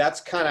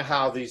 That's kind of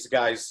how these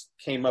guys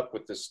came up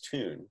with this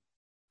tune.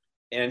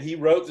 And he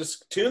wrote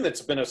this tune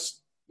that's been a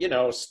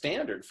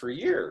standard for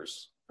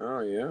years.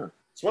 Oh yeah.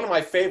 It's one of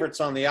my favorites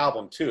on the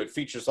album too. It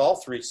features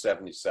all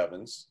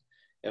 377s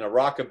in a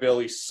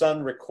rockabilly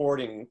Sun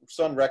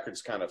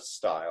Records kind of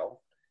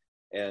style.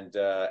 And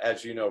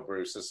as you know,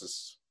 Bruce, this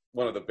is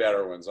one of the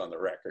better ones on the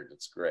record.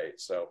 It's great.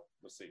 So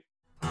let's see.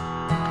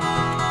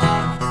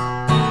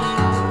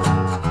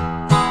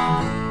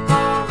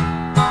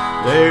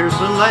 There's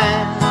a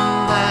land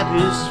that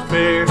is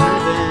fairer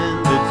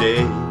than the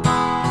day,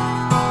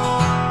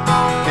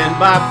 and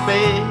by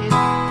faith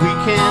we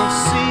can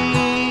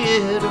see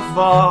it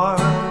afar,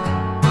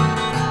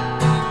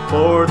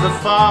 for the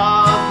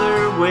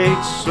Father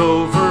waits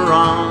over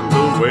on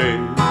the way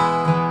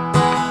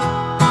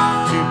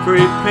to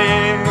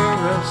prepare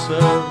us a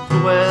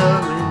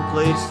dwelling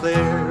place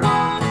there.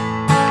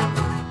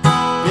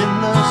 In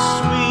the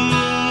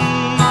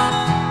sweet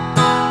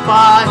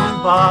by and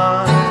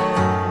by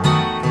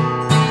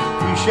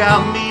we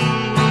shall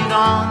meet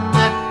on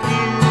that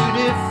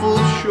beautiful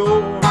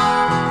shore.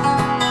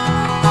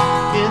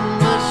 In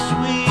the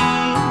sweet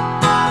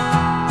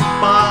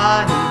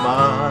by and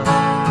by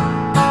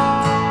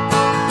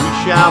we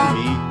shall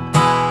meet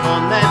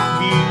on that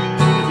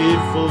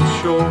beautiful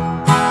shore.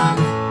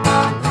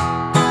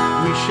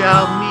 We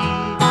shall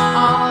meet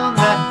on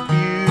that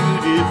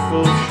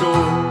beautiful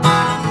shore.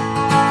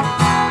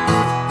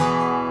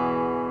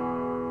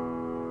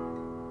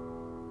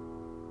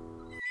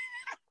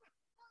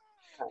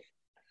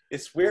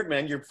 It's weird,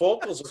 man. Your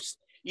vocals are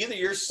either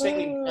you're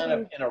singing kind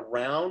of in a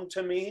round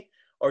to me,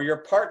 or your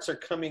parts are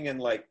coming in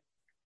like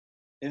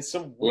in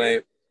some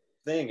weird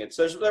thing.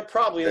 There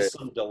probably is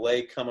some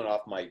delay coming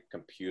off my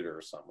computer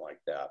or something like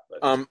that.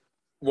 But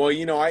well,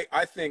 you know,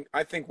 I think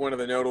one of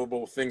the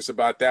notable things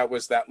about that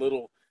was that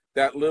little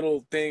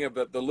thing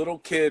about the little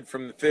kid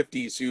from the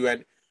 50s who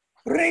had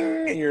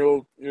ring, and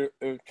your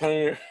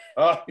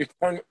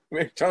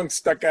tongue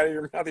stuck out of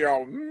your mouth. You're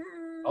all.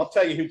 I'll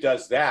tell you who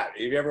does that. Have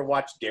you ever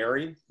watched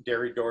Derry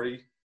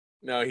Doherty?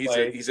 No,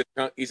 he's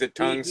a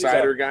tongue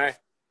cider guy.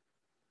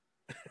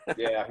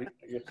 Yeah,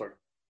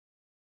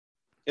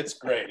 it's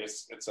great.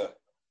 It's a,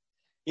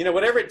 you know,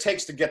 whatever it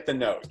takes to get the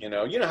note. You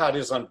know how it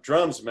is on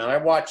drums, man. I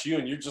watch you,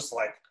 and you're just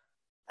like,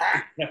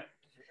 get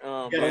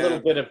a little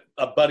bit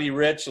of Buddy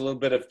Rich, a little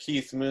bit of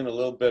Keith Moon, a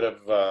little bit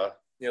of a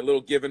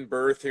little Given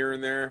Birth here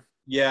and there.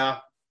 Yeah.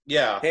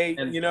 Hey,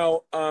 and,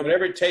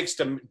 whatever it takes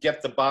to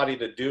get the body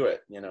to do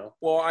it, you know.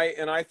 Well,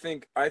 I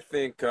think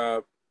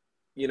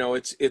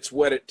it's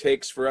what it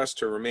takes for us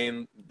to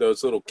remain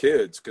those little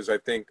kids, because I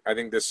think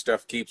this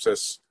stuff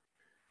keeps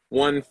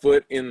one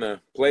foot in the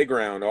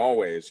playground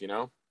always, you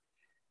know.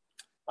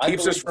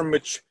 Keeps us from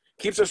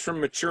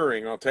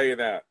maturing, I'll tell you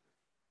that.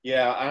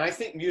 Yeah, and I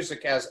think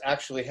music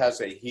actually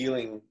has a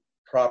healing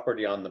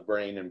property on the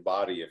brain and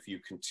body if you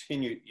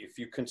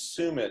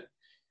consume it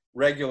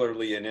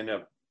regularly and in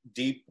a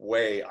deep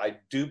way. I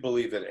do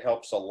believe that it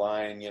helps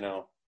align, you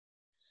know,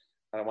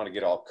 I don't want to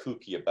get all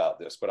kooky about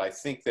this, but I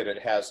think that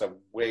it has a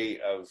way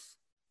of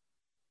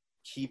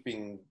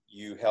keeping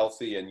you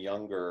healthy and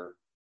younger,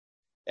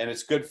 and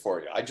it's good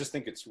for you. I just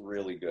think it's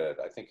really good.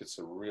 I think it's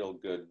a real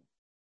good,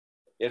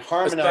 it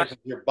harmonizes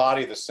your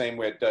body the same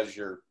way it does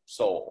your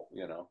soul,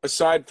 you know.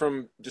 Aside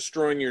from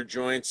destroying your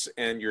joints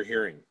and your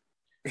hearing.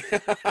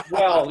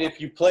 Well,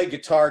 if you play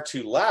guitar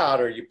too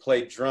loud or you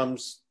play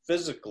drums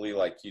physically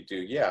like you do,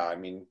 yeah, I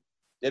mean,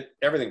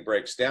 everything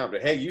breaks down.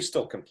 But hey, you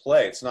still can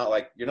play. It's not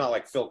like you're not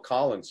like Phil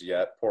Collins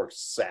yet, poor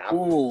sap.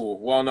 Ooh,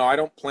 well, no, I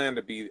don't plan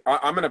to be.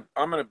 I'm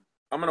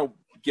gonna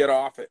get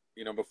off it,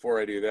 you know, before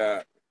I do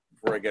that,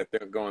 before I get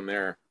going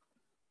there.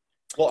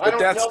 Well, I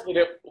don't know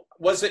that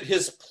was it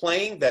his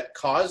playing that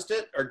caused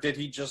it, or did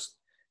he just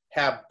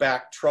have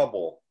back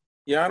trouble?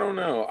 Yeah, I don't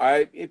know.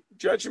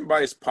 Judging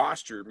by his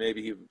posture,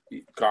 maybe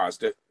he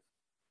caused it.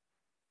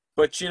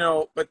 But you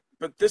know, but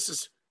this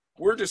is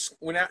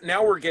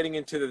now we're getting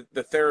into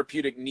the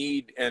therapeutic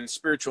need and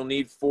spiritual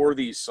need for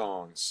these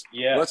songs.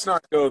 Yeah. Let's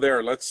not go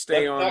there. Let's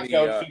stay Let's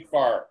not go too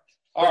far.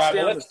 All right,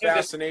 well, let's do the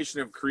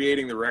fascination of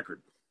creating the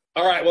record.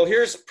 All right, well,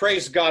 here's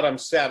Praise God, I'm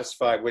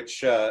Satisfied,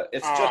 which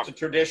it's just a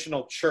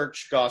traditional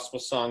church gospel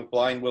song.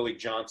 Blind Willie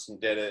Johnson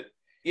did it.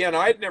 Yeah, and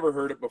I'd never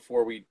heard it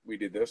before we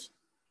did this.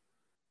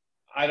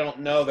 I don't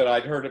know that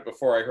I'd heard it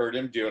before I heard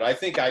him do it. I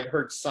think I'd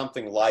heard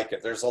something like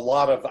it. There's a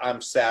lot of I'm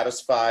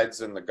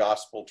Satisfieds in the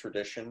gospel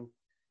tradition,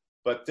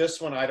 but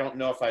this one, I don't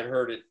know if I'd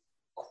heard it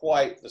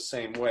quite the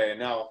same way.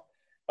 Now,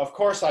 of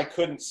course, I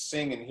couldn't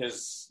sing in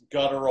his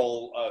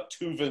guttural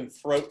Tuvan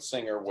throat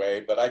singer way,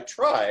 but I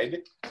tried.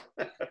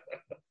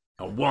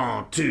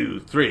 1, 2,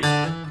 3. Praise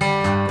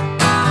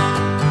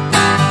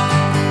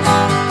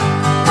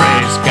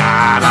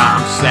God,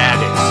 I'm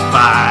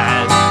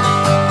satisfied.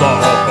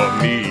 For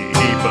me,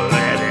 he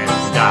bled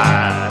and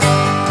died.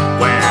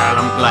 Well,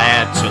 I'm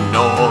glad to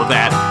know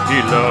that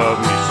he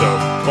loved me so.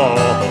 For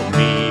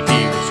me,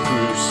 he was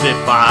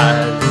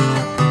crucified.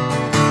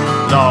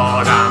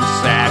 Lord, I'm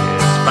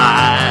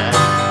satisfied.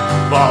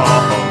 For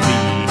me,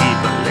 he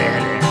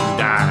bled and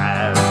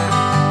died.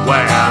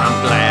 Well, I'm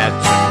glad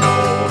to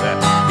know that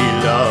he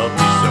loved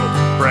me so.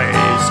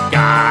 Praise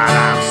God,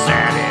 I'm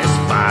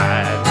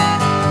satisfied.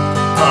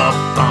 Up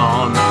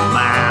on the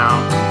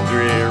mountain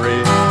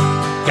dreary,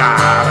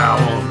 God, I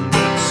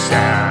wandered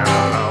sad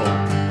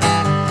alone.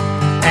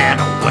 And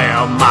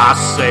well, my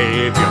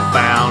Savior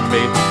found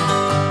me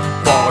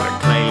for to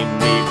claim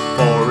me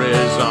for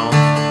his own.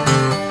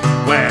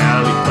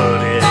 Well, he put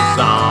his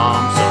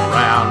arms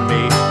around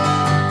me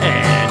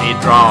and he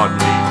drawed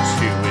me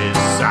to his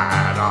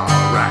side. All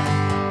right,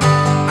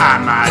 I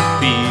might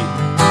be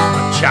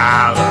a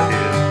child of his.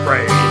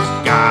 Praise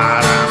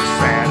God, I'm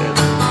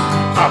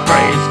satisfied. Oh,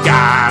 praise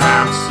God,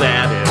 I'm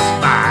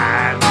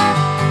satisfied.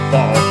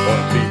 For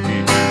me, he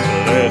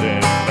bled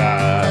and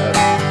died.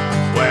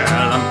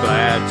 Well, I'm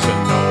glad to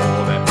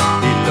know that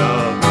he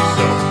loved me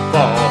so.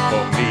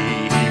 For me,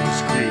 he was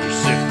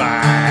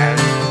crucified.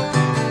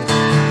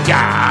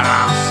 God,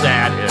 I'm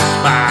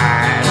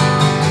satisfied.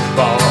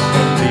 For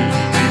me,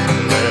 he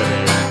bled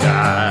and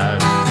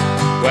died.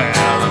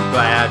 Well, I'm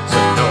glad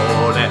to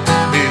know that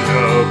he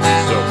loved me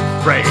so.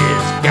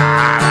 Praise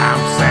God,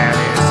 I'm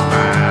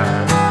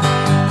satisfied.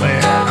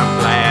 Well, I'm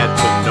glad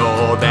to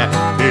know that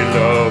he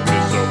loved me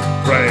so.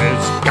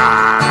 Praise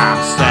God, I'm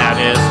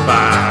satisfied.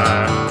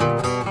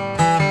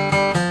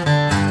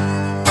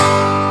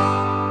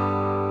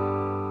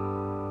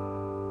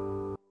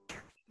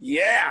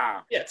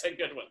 Yeah, Yeah, it's a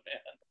good one, man.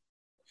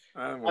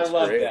 that was I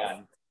love great.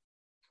 that.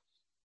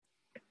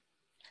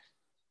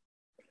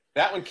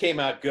 That one came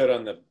out good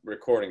on the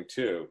recording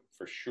too,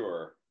 for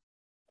sure.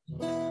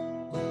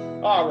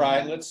 All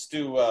right, let's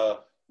do, oh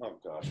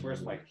gosh,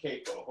 where's my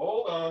capo?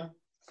 Hold on.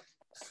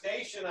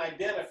 Station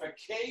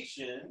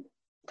identification.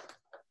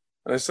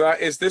 So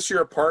is this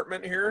your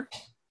apartment here,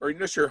 or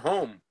just your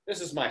home? This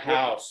is my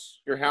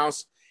house. Your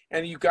house,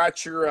 and you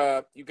got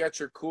your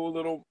cool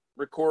little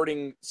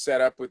recording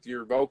set up with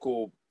your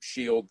vocal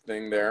shield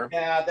thing there.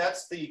 Yeah,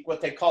 that's what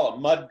they call a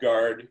mud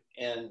guard,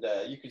 and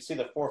you can see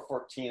the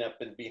 414 up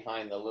and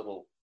behind the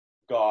little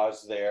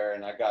gauze there,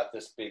 and I got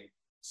this big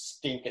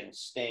stinking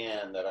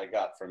stand that I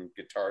got from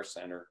Guitar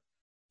Center.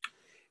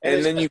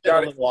 And then you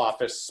got a little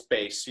office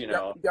space, you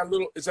know. You got a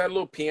little. Is that a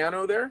little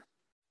piano there?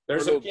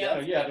 There's a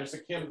piano. Yeah, there's a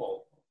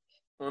Kimball.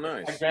 Oh,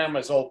 nice. My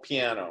grandma's old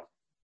piano.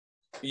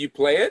 You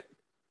play it?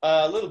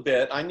 A little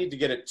bit. I need to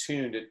get it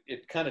tuned.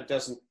 It kind of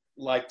doesn't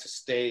like to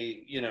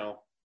stay, you know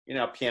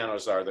how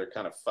pianos are. They're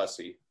kind of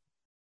fussy.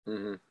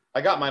 Mm-hmm.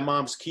 I got my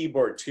mom's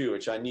keyboard too,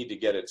 which I need to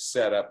get it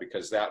set up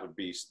because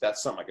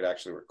that's something I could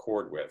actually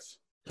record with.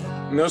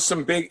 And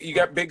you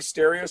got big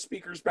stereo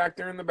speakers back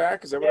there in the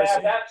back? Is that what I see?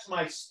 Yeah, that's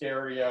my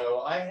stereo.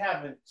 I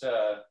haven't,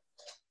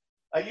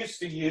 I used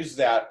to use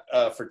that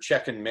for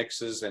checking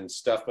mixes and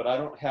stuff, but I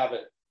don't have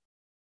it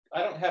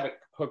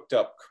hooked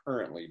up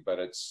currently, but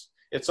it's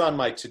on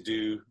my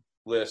to-do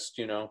list,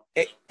 you know.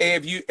 Hey,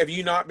 have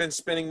you not been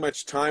spending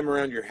much time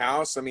around your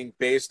house? I mean,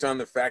 based on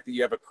the fact that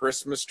you have a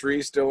Christmas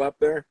tree still up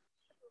there?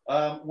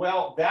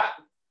 Well, that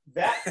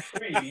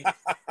tree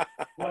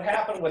what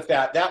happened with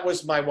that? That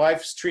was my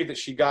wife's tree that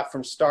she got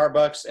from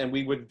Starbucks, and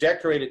we would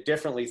decorate it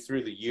differently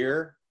through the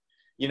year.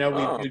 You know,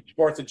 we do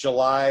 4th of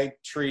July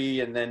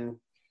tree, and we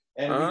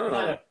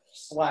kind of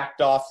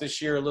slacked off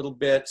this year a little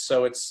bit,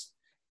 so it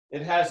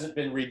hasn't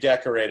been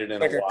redecorated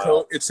in a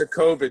while. It's a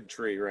COVID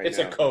tree now. It's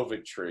a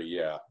COVID tree,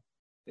 yeah.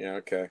 Yeah,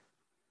 okay.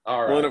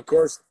 All right. Well, and of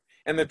course,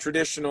 and the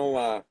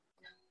traditional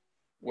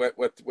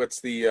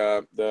what's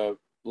the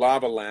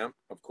lava lamp,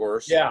 of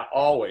course. Yeah,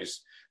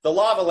 always. The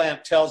lava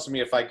lamp tells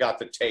me if I got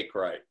the take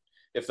right.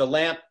 If the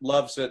lamp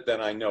loves it, then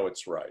I know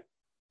it's right.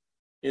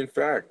 In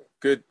fact,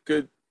 good.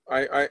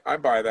 I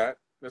buy that.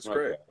 That's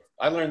great.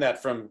 I learned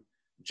that from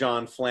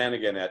John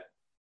Flanagan at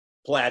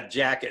Plaid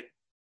Jacket.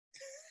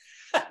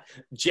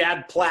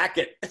 Jad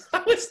Plackett.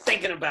 I was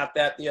thinking about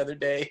that the other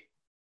day.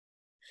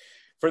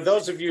 For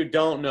those of you who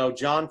don't know,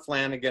 John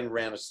Flanagan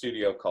ran a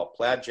studio called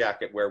Plaid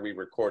Jacket where we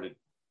recorded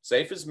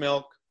Safe as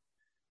Milk,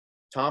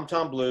 Tom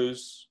Tom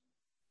Blues,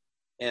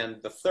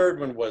 and the third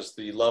one was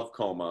the Love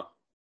Coma,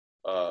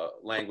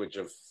 Language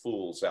of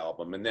Fools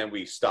album. And then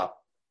we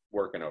stopped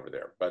working over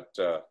there. But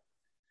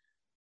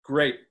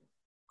great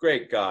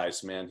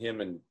guys, man.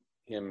 Him and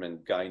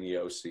Guy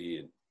Niosi.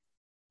 And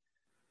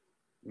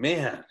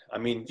man, I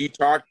mean, do you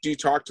talk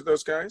to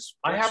those guys?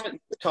 I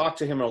haven't talked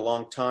to him in a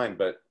long time,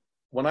 but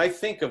when I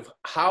think of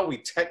how we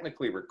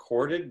technically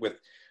recorded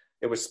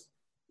it was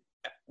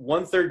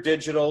 1/3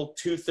 digital,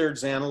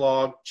 2/3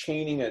 analog,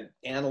 chaining an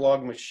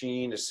analog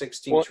machine, a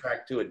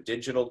 16-track to a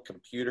digital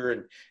computer.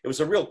 And it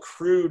was a real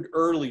crude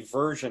early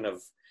version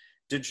of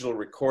digital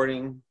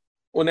recording.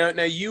 Well,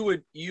 now you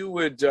would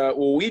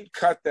we'd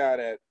cut that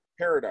at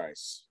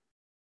Paradise.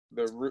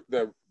 We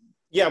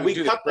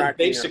cut the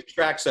basic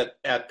tracks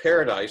at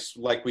Paradise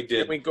like we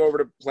did. And we go over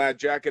to Plaid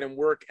Jacket and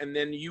work, and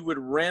then you would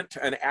rent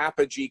an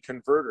Apogee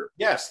converter.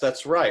 Yes,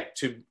 that's right.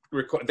 To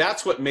record,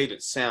 that's what made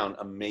it sound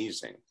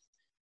amazing,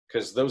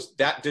 because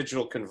that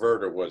digital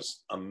converter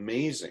was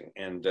amazing,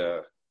 and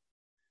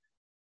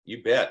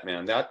you bet,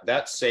 man,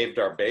 that saved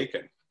our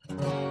bacon.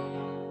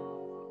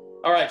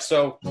 All right,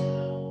 so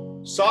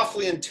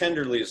Softly and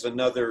Tenderly is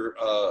another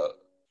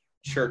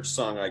church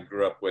song I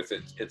grew up with.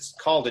 It's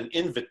called an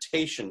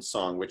invitation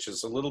song, which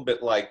is a little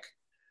bit like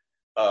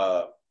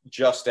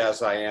Just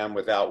As I Am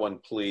Without One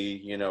Plea.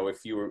 You know,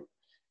 if you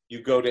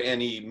go to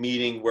any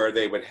meeting where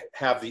they would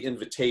have the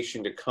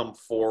invitation to come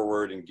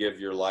forward and give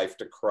your life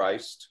to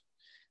Christ.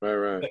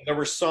 Right. There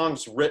were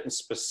songs written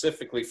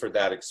specifically for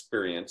that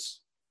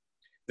experience.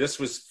 This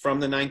was from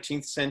the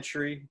 19th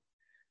century.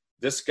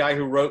 This guy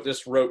who wrote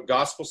this wrote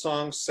gospel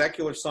songs,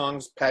 secular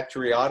songs,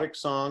 patriotic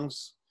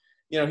songs.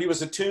 You know, he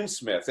was a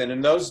tunesmith. And in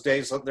those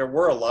days, there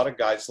were a lot of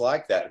guys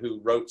like that who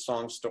wrote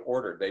songs to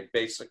order. They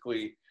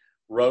basically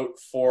wrote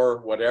for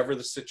whatever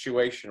the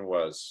situation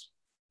was,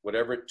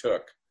 whatever it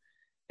took.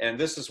 And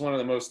this is one of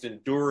the most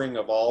enduring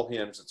of all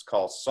hymns. It's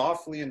called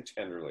Softly and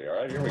Tenderly. All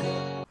right, here we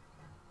go.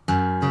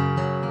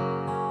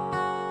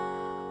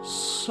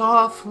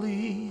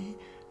 Softly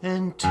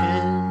and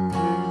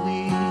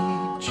tenderly,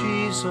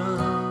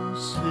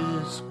 Jesus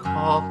is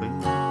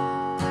calling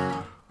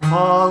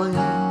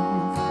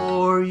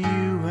for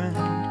you and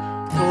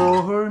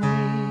for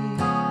me.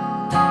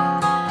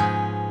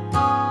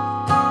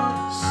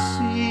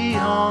 See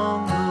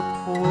on the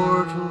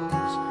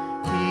portals,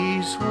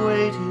 he's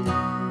waiting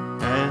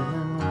and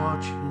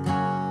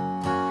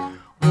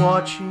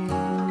watching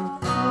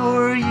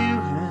for you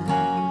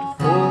and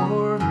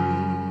for me.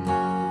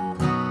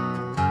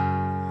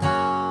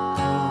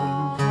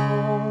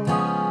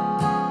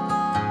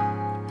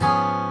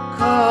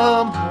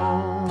 Come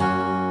home,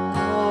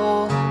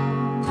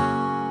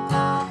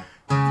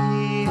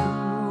 you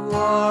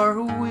are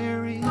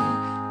weary,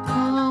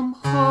 come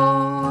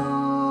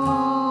home,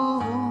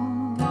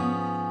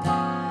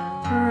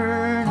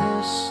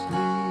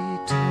 earnestly,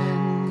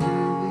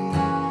 tenderly,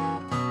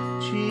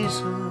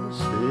 Jesus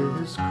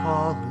is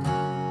calling,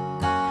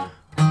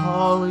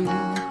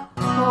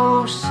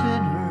 oh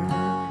sinner,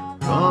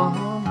 come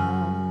home,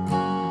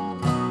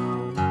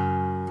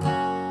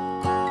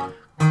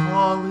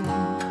 calling,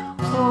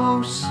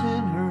 oh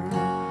sinner,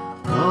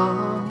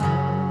 come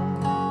home.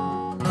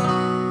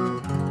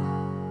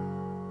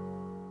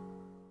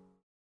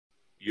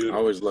 Beautiful. I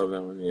always love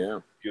that one, yeah.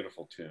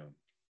 Beautiful tune.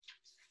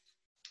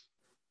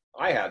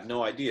 I had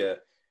no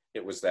idea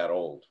it was that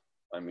old.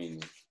 I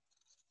mean,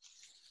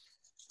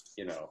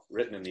 you know,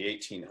 written in the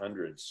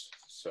 1800s.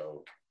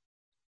 So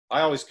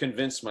I always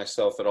convinced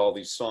myself that all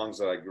these songs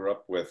that I grew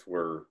up with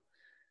were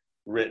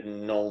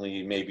written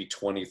only maybe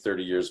 20,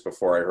 30 years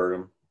before I heard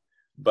them.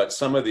 But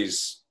some of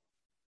these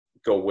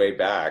go way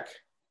back.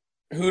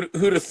 Who'd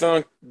have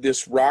thunk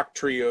this rock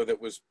trio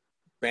that was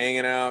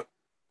banging out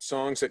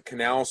songs at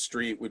Canal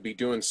Street would be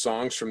doing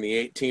songs from the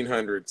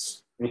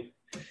 1800s?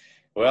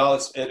 Well,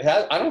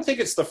 I don't think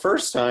it's the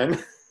first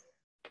time.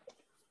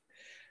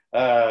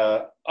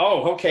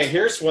 Okay,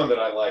 here's one that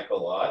I like a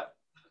lot.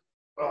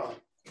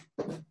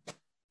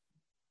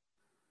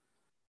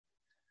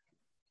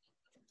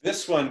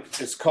 This one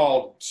is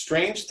called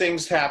Strange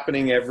Things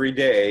Happening Every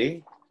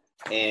Day.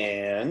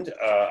 And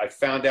I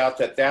found out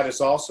that that is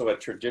also a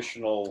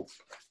traditional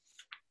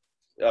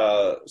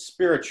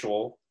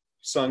spiritual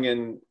sung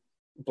in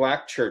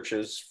Black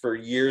churches for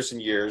years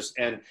and years.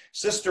 And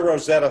Sister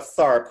Rosetta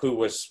Tharpe, who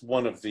was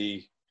one of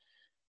the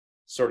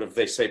sort of,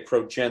 they say,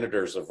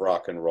 progenitors of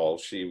rock and roll,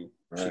 she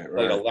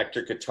played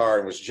electric guitar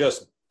and was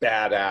just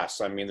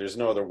badass. I mean, there's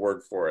no other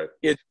word for it.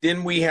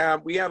 Didn't we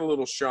had a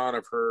little shot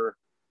of her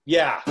in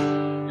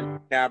a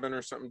cabin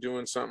or something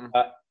doing something?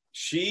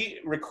 She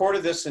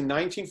recorded this in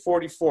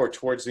 1944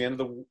 towards the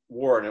end of the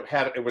war, and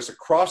it was a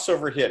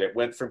crossover hit. It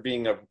went from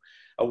being a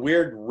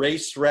weird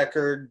race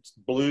record,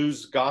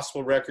 blues,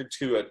 gospel record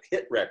to a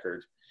hit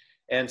record.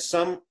 And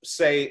some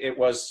say it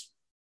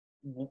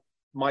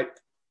might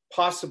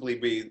possibly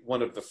be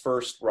one of the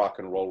first rock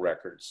and roll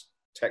records,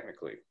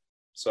 technically.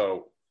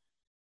 So.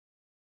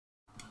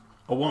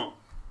 A one,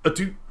 a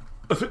two,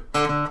 a three.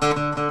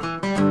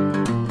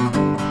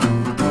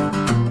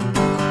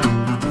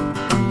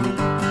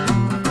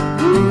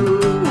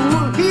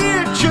 Ooh,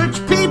 hear church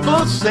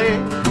people say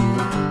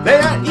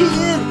they're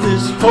in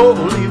this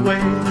holy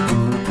way.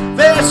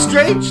 There's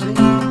strange things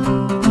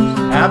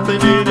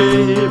happening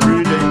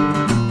every day.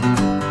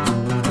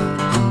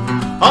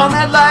 On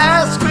that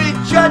last great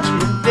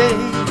judgment day,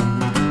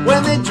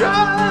 when they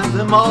drive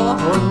them all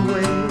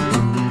away,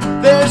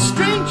 there's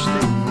strange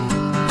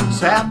things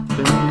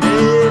happening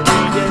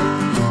every day.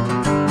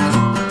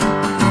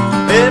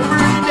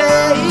 Every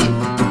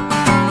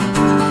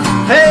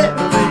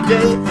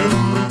day,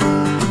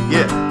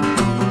 yeah.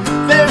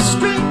 There's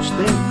strange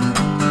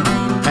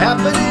things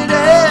happening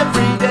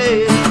every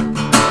day.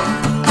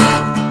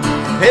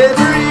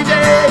 Every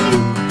day,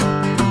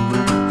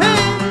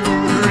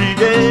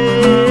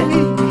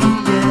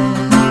 yeah.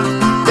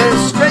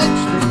 There's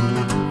strange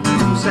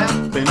things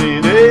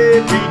happening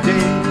every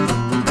day.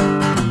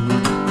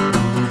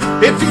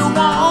 If you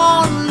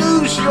want to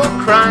lose your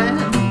crime,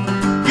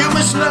 you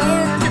must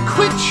learn to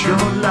quit your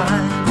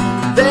lying.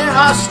 There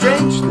are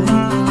strange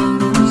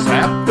things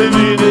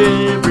happening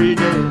every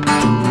day.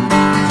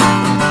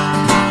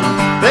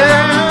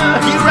 There,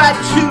 you right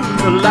to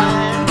the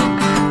line.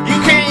 You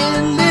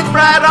can't live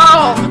right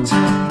all the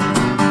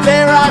time.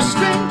 There are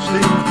strange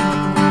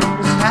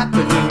things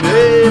happening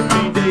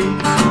every day.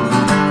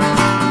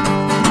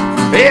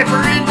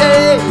 Every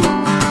day.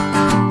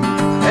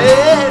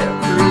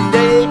 Every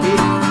day.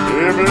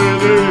 Every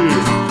day.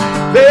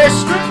 There's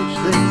strange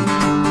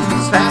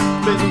things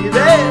happening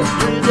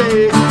every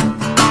day.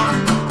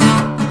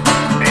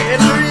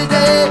 Every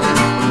day.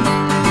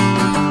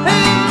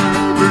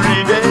 Every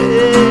day.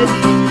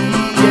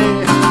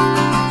 Yeah.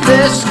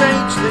 There's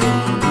strange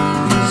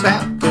things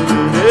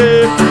happening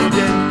every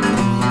day.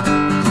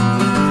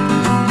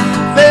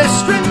 There's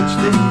strange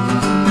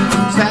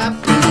things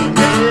happening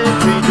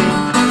every day.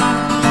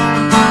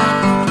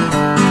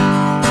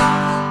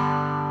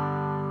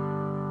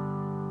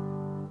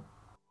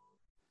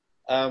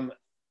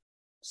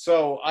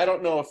 So I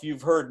don't know if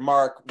you've heard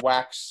Mark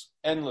wax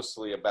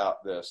endlessly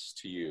about this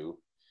to you,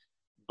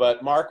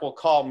 but Mark will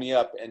call me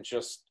up and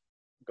just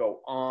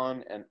go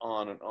on and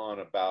on and on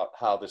about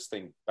how this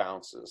thing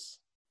bounces.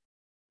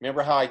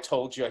 Remember how I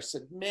told you, I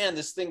said, man,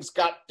 this thing's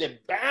got to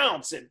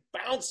bounce. It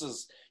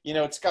bounces. You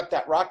know, it's got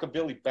that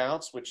rockabilly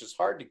bounce, which is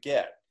hard to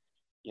get,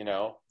 you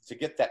know, to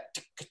get that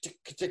tick, tick,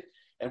 tick,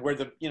 and where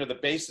the, you know, the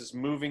bass is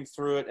moving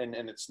through it and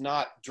it's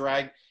not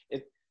drag.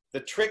 The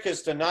trick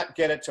is to not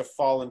get it to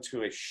fall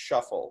into a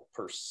shuffle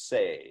per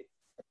se,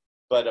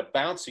 but a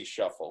bouncy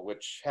shuffle,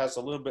 which has a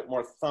little bit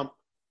more thump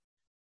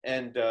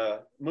and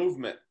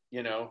movement,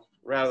 you know,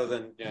 rather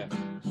than,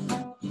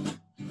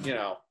 you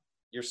know,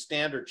 your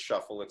standard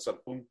shuffle. It's a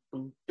boom,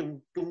 boom,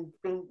 boom, boom,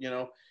 boom, you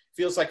know,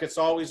 feels like it's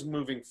always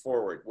moving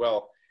forward.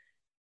 Well,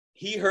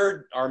 he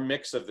heard our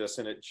mix of this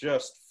and it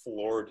just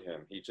floored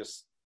him.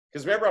 Because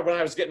remember when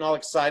I was getting all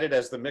excited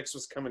as the mix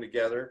was coming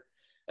together?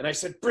 And I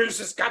said, Bruce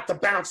has got the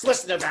bounce.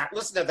 Listen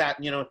to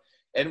that, you know.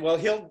 And well,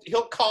 he'll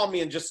call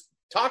me and just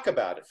talk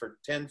about it for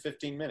 10,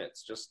 15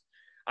 minutes.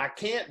 I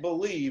can't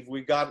believe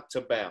we got it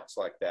to bounce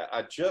like that.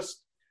 I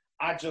just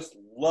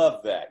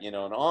love that, you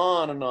know, and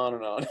on and on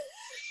and on.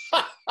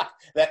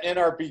 That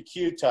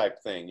NRBQ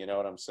type thing, you know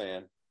what I'm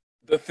saying?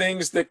 The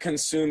things that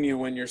consume you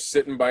when you're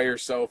sitting by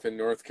yourself in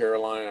North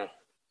Carolina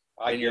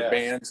and your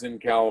band's in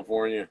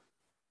California.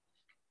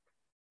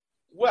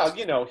 Well,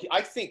 you know,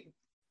 I think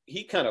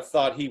he kind of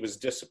thought he was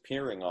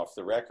disappearing off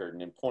the record.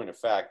 And in point of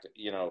fact,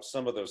 you know,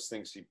 some of those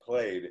things he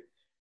played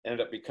ended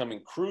up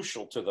becoming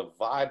crucial to the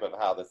vibe of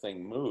how the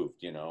thing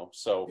moved, you know?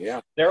 So yeah.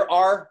 There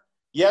are,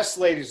 yes,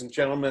 ladies and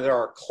gentlemen, there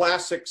are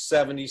classic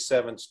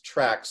 77s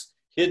tracks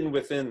hidden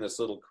within this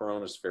little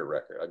Coronasphere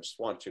record. I just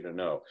want you to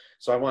know.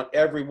 So I want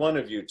every one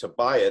of you to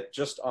buy it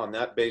just on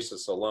that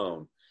basis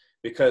alone,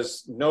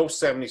 because no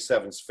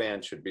 77s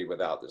fan should be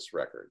without this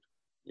record,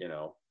 you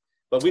know?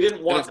 But we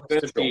didn't want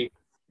this to be,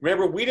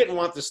 remember, we didn't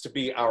want this to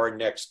be our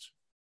next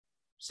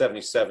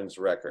 77s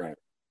record. Right.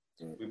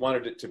 We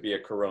wanted it to be a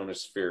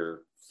Coronasphere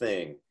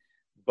thing,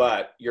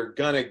 but you're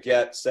going to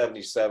get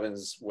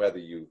 77s whether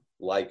you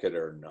like it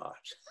or not.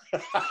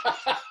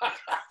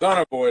 It's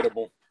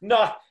unavoidable.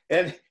 No,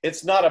 And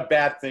it's not a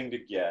bad thing to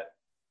get,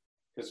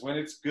 because when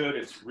it's good,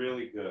 it's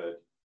really good.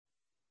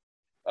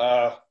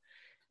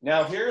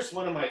 Now, here's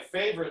one of my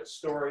favorite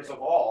stories of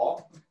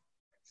all.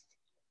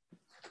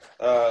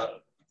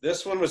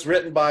 This one was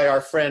written by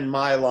our friend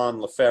Mylon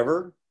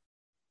Lefevre.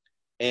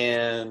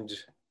 And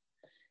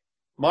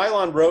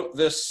Mylon wrote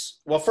this.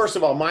 Well, first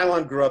of all,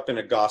 Mylon grew up in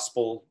a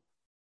gospel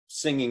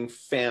singing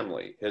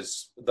family.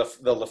 The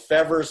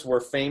Lefevres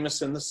were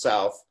famous in the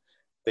South.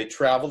 They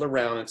traveled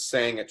around and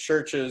sang at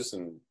churches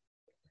and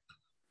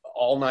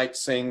all-night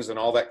sings and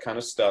all that kind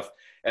of stuff.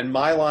 And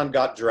Mylon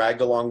got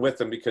dragged along with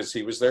them because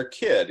he was their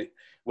kid.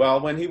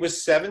 Well, when he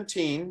was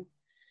 17,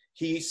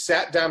 he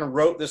sat down and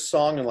wrote this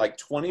song in like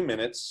 20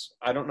 minutes.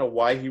 I don't know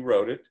why he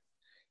wrote it.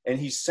 And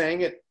he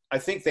sang it. I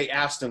think they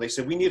asked him, they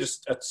said, we need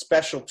a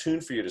special tune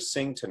for you to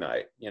sing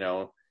tonight, you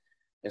know?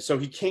 And so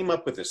he came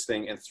up with this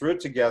thing and threw it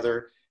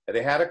together. And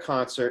they had a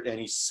concert and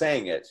he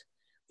sang it.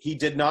 He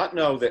did not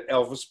know that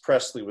Elvis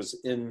Presley was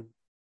in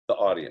the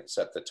audience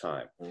at the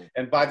time.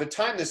 And by the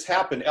time this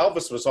happened,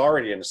 Elvis was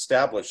already an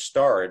established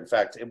star. In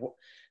fact,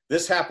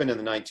 this happened in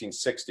the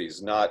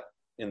 1960s, not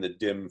in the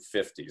dim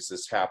 50s.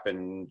 This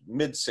happened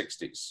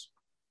mid-60s.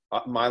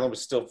 Mylon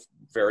was still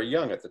very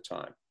young at the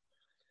time.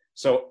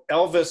 So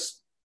Elvis,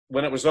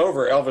 when it was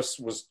over, Elvis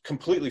was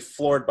completely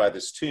floored by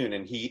this tune,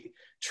 and he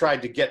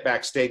tried to get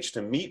backstage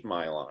to meet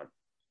Mylon.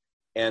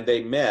 And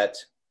they met,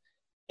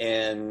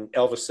 and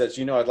Elvis says,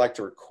 you know, I'd like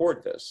to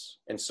record this.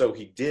 And so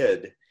he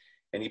did,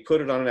 and he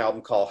put it on an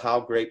album called How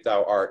Great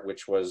Thou Art,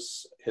 which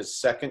was his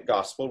second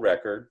gospel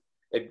record.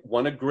 It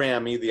won a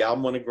Grammy. The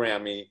album won a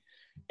Grammy.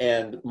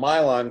 And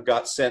Mylon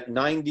got sent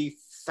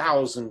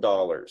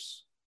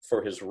 $90,000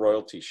 for his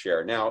royalty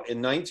share. Now, in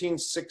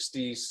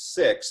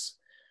 1966,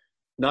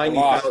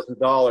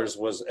 $90,000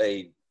 was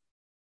a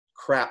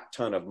crap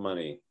ton of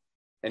money.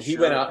 And he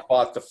went out and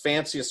bought the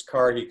fanciest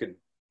car he could,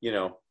 you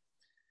know,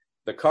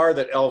 the car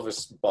that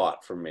Elvis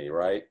bought for me,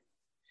 right?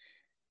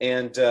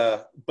 And,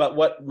 but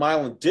what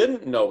Mylon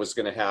didn't know was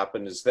going to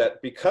happen is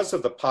that because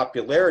of the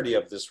popularity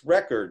of this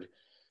record,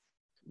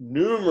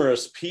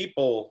 numerous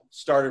people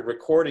started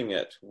recording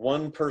it,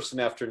 one person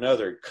after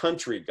another,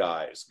 country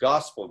guys,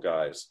 gospel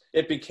guys.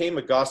 It became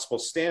a gospel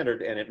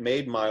standard, and it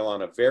made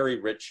Mylon a very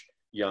rich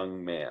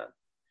young man,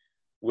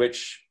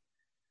 which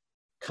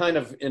kind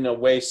of, in a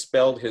way,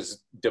 spelled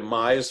his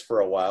demise for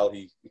a while.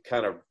 He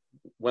kind of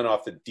went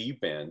off the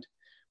deep end,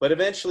 but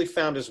eventually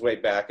found his way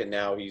back, and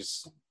now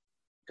he's a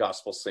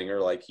gospel singer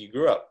like he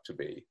grew up to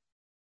be.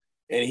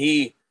 And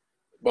he,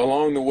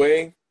 along the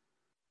way,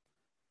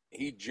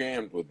 he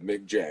jammed with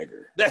Mick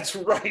Jagger. That's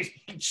right.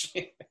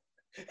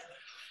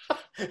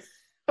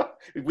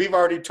 We've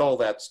already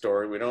told that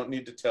story. We don't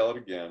need to tell it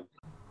again.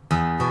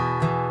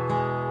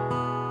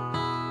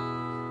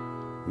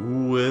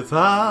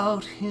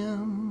 Without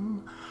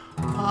him,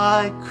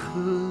 I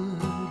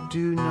could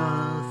do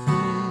nothing.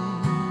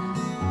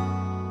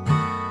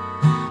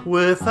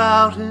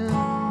 Without him,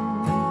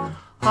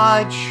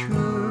 I'd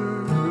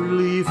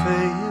surely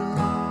fail.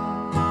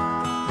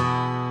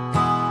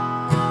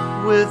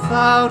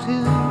 Without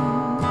him,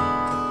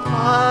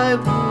 I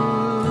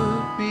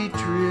would be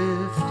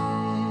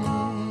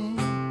drifting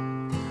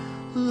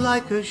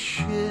like a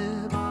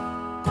ship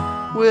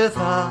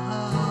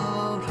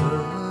without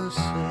a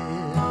sail.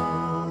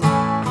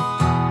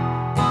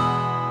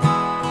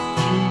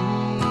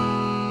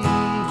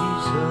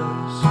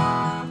 Jesus,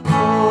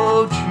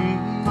 oh Jesus,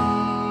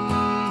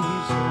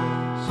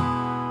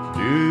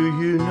 do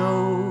you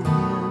know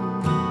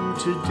him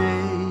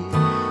today?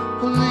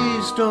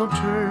 Please don't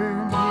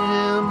turn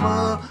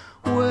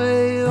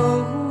away,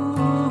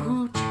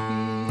 oh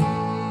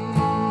Jesus,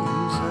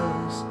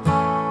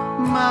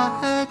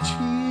 my Jesus.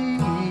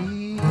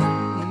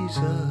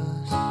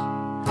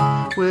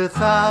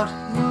 Without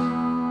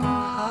him,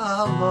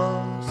 how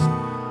lost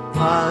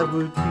I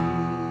would be.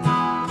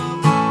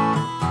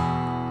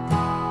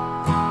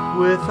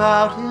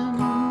 Without him,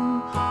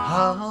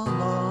 how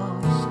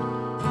lost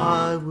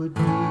I would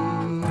be.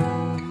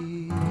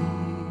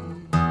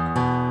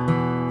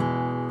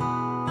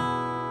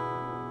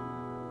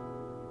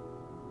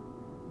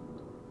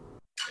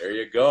 There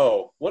you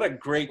go. What a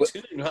great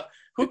tune.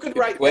 Who could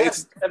write that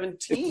at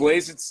 17? It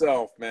plays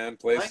itself, man.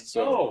 Plays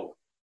itself. I know.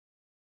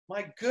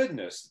 My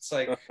goodness. It's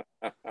like,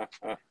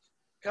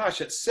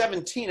 gosh, at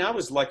 17, I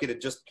was lucky to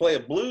just play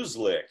a blues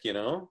lick, you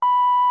know?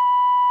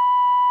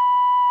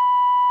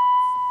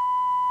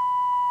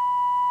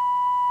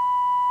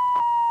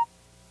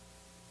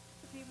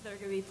 They're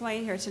going to be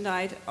playing here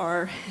tonight,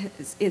 or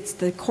it's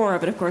the core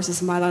of it, of course,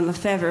 is Mylon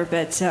Lefevre,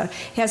 but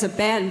he has a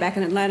band back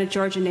in Atlanta,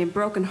 Georgia, named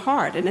Broken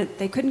Heart, and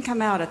they couldn't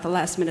come out at the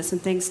last minute, some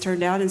things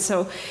turned out, and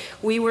so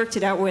we worked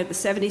it out where the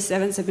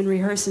 77s have been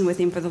rehearsing with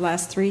him for the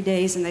last 3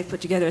 days, and they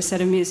put together a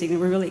set of music, and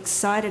we're really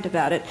excited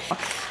about it.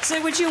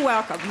 So would you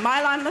welcome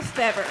Mylon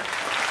Lefevre.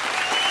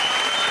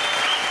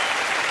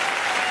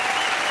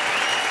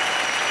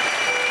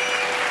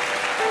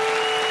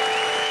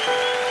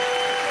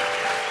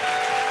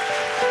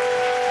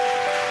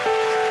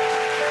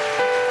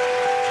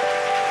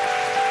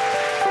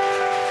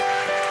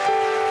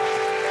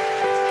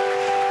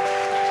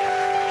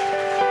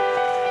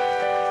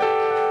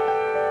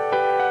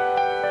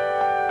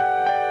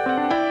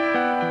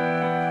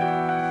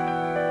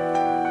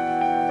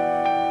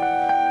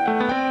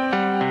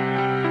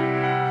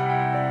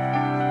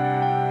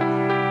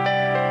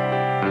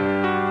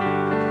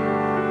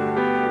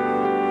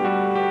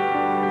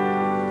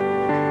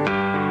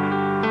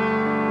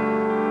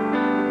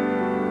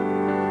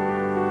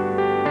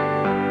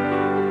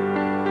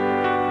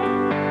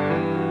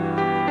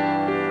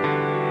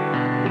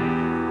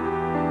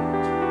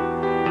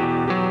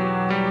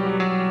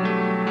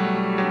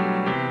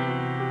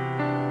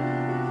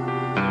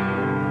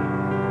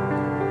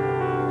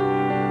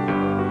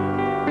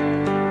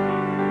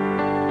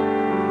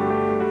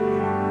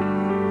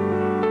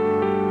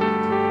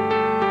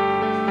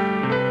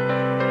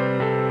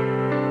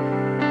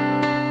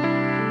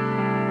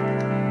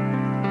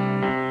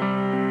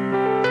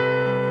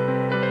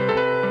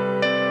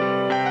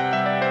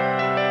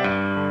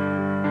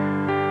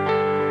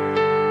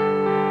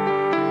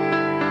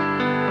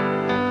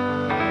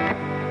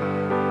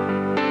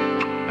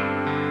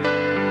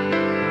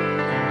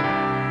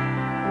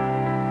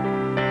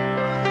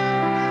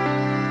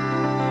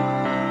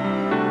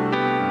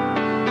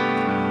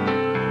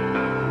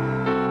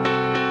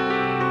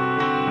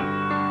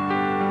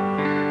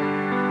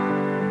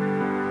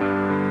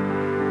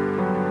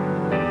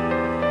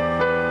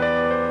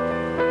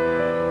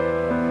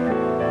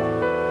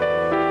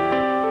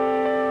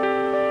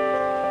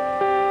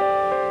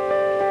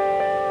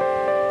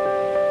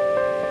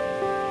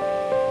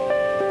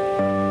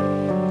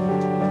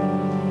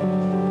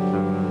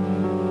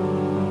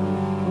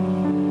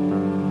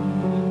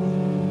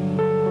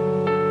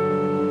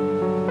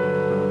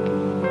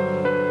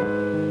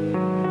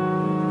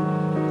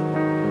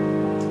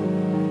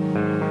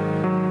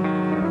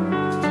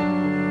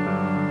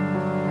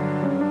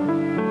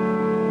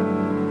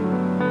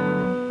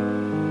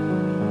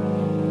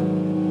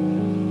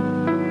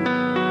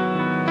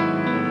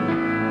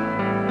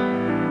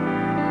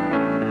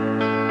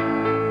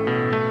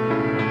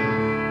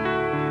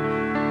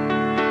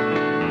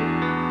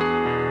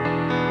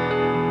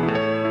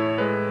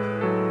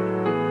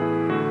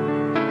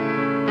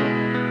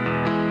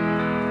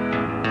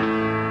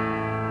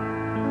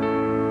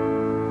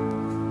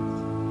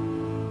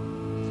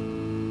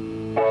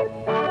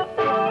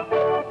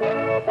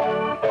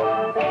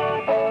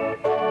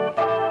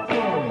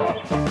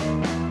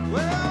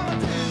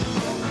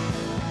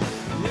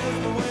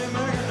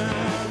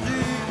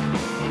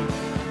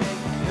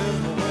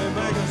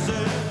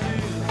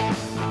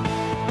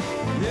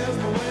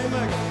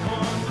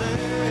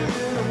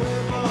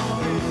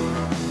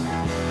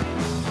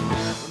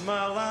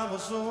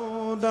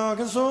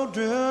 is so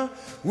drear.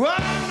 Well,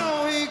 I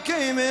know he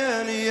came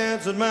in, he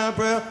answered my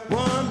prayer.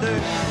 One day,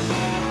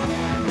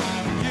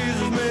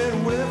 Jesus made a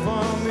way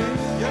for me.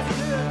 Yes,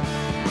 he did.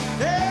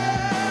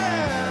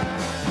 Yeah.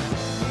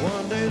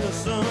 One day the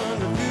sun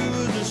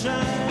refused to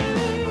shine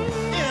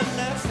in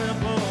that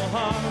simple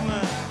heart of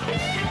mine.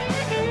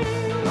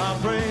 I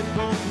prayed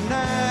both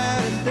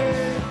night and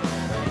day.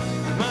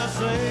 My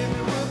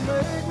Savior would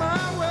make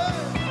my way.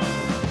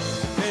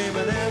 Came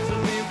and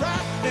answered me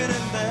right then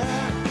and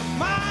there.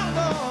 My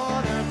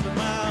Lord answered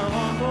my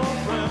humble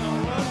prayer.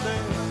 One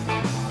day,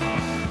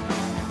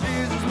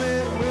 Jesus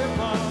made a way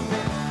for me.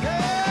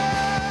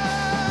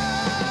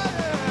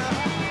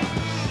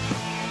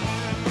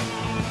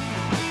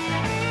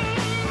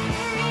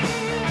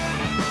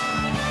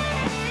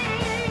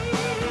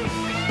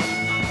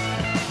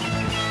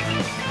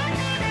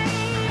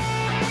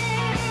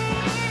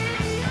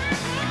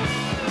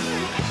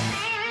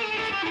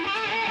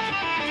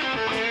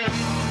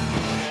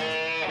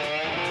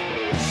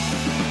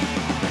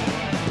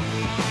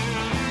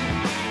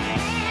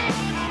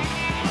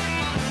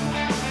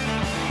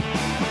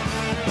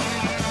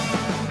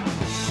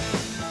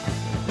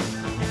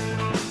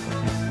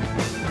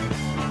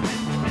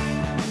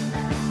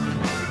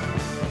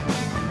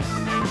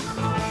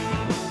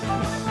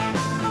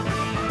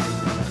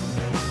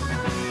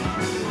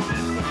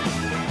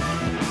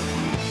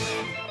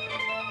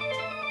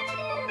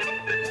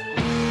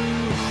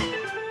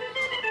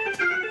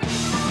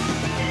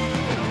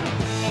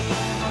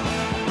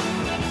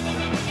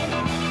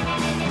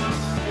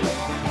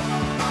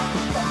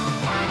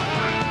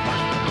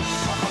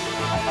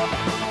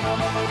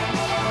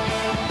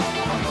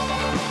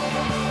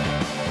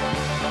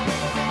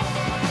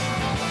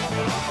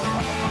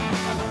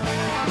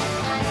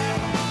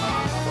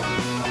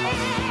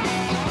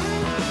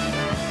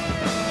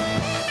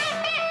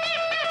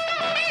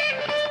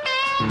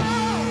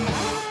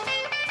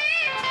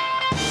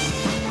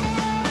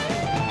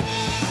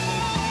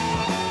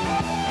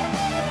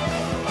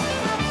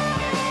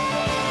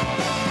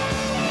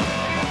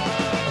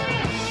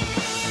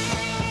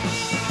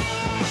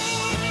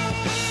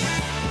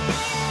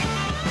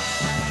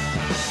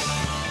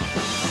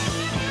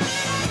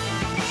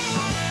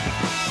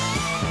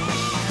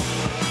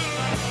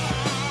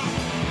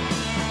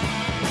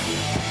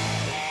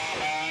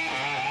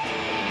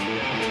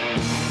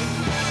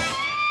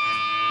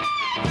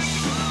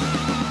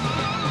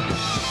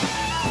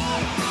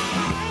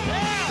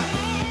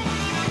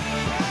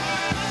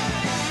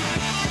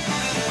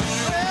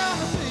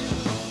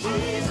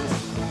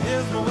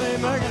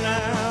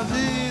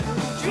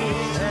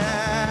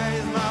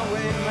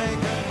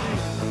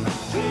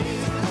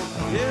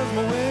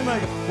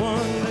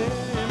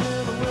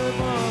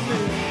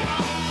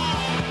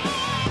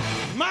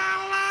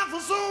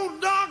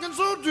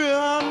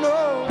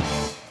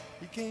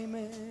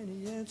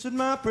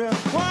 My prayer.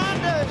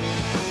 One day,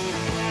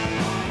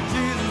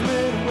 Jesus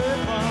made a way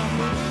for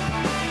me.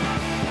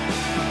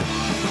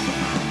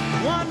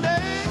 One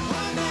day,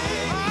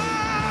 oh,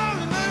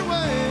 he made a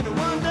way.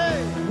 One day,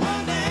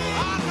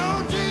 I know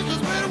Jesus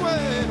made a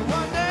way.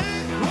 One day,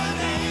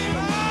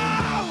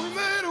 oh, he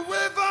made a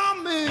way for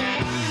me.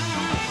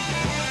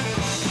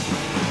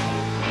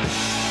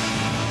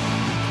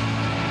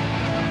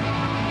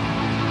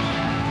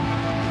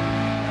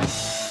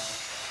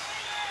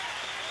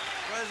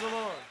 Praise the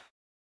Lord.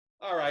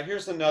 All right,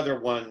 here's another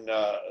one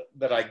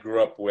that I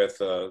grew up with,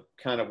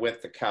 kind of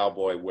went the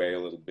cowboy way a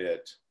little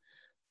bit.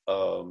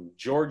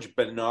 George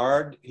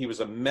Bernard, he was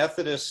a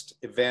Methodist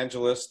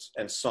evangelist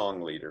and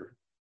song leader.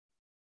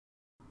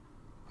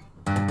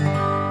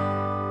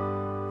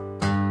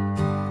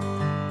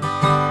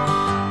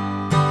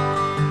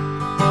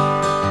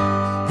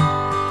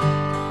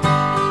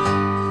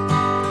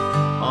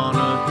 On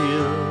a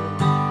hill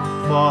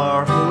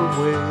far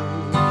away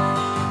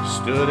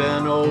stood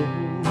an old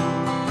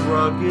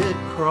rugged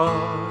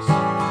cross,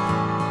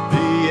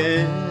 the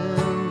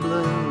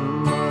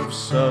emblem of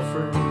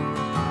suffering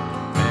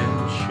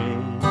and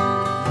shame.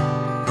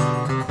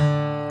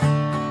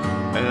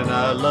 And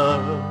I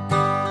love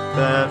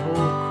that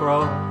old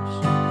cross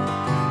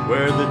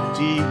where the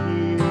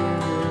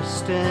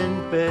dearest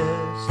and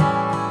best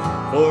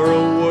for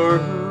a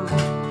world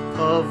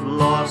of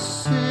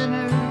lost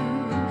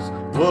sinners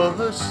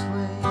was slain.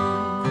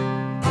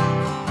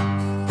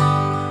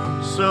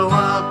 So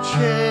I'll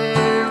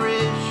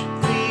cherish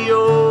the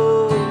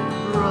old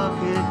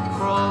rugged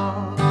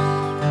cross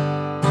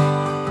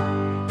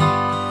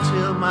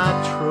till my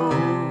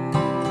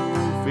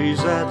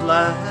trophies at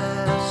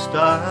last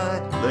I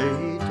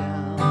lay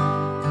down.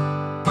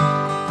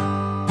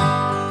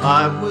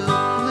 I will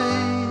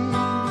cling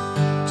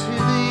to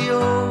the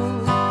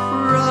old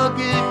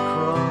rugged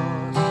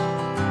cross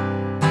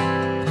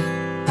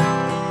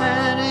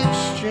and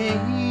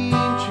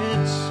exchange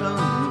it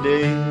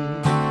someday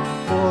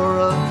for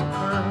a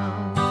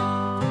crown.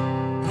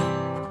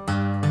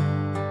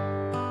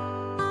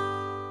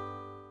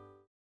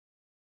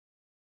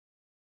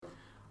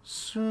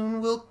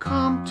 Soon we'll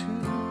come to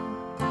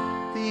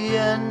the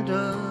end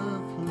of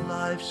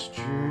life's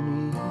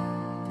journey,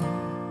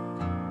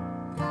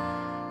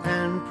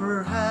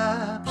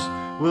 perhaps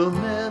we'll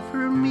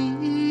never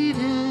meet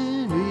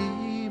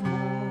anymore,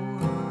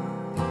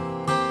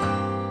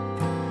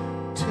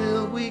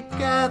 till we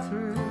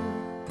gather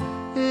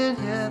in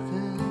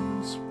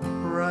heaven's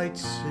bright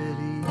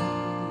city,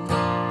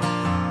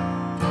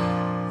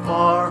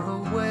 far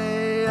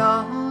away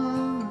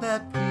on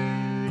that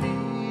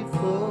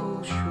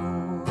beautiful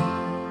shore.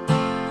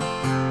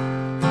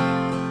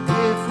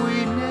 If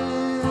we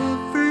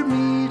never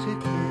meet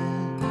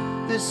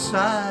again this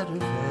side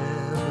of heaven,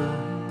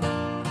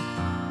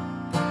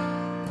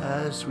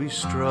 as we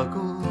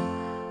struggle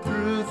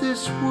through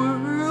this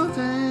world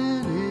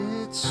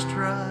and its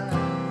strife,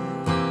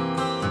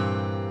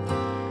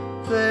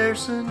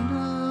 there's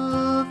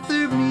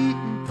another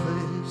meeting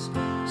place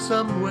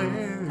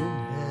somewhere in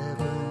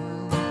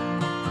heaven,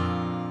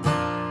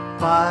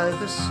 by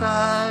the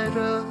side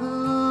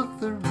of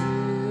the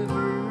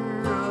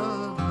river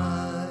of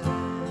life,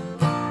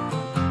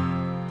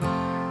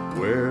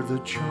 where the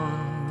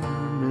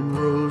charming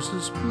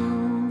roses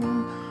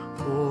bloom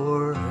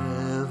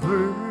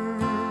forever,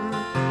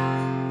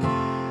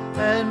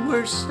 and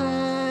where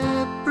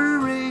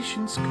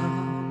separations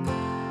come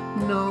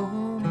no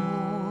more.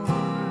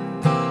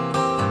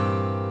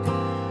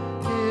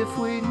 If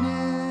we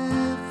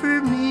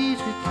never meet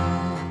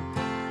again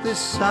this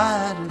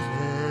side of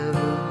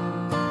heaven,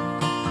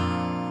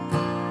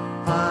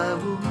 I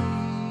will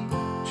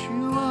meet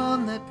you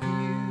on that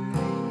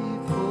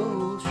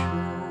beautiful shore.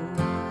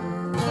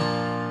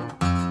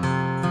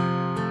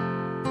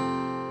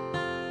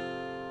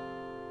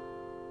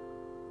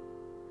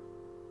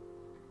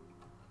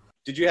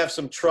 Did you have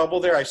some trouble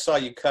there? I saw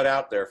you cut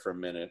out there for a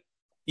minute.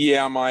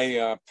 Yeah,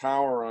 my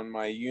power on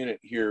my unit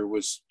here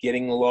was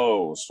getting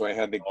low, so I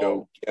had to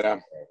go get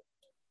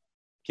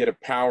a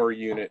power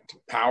unit to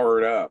power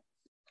it up.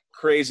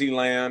 Crazy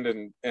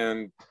land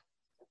and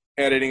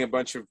editing a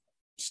bunch of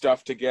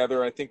stuff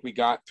together. I think we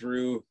got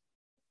through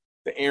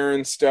the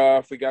Aaron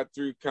stuff. We got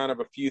through kind of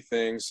a few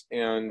things,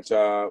 and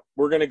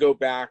we're going to go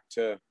back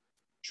to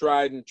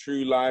tried and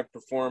true live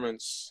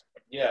performance.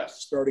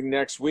 Yes, starting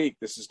next week.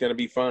 This is going to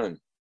be fun.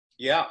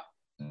 Yeah.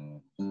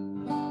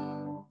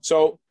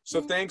 So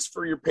thanks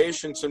for your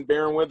patience and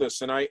bearing with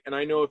us. And I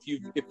know if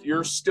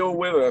you're still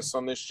with us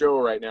on this show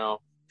right now,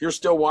 if you're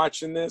still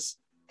watching this,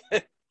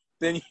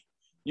 then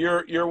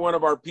you're one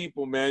of our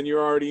people, man.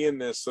 You're already in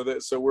this.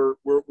 So we're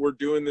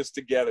doing this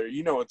together.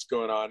 You know what's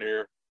going on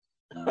here.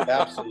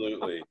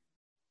 Absolutely.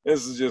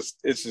 It's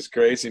just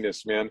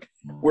craziness, man.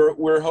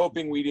 We're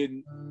hoping we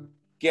didn't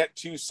get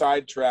too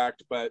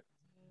sidetracked, but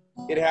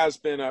it has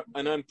been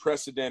an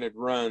unprecedented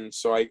run.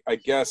 So I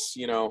guess,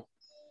 you know,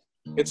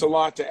 it's a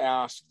lot to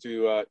ask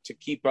to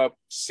keep up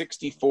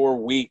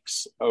 64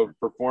 weeks of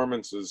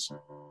performances.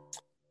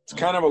 It's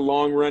kind of a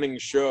long running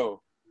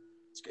show.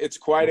 It's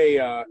quite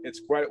a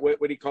what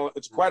do you call it?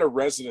 It's quite a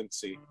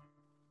residency.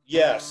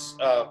 Yes.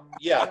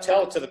 Yeah.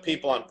 Tell it to the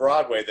people on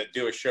Broadway that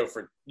do a show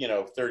for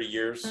 30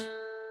 years.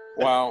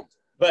 Wow.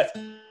 But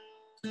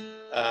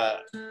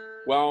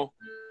well,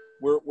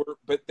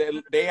 but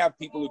they have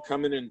people who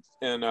come in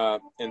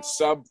and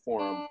sub for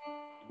them.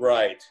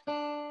 Right.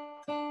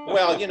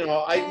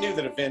 Well, I knew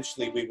that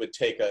eventually we would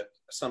take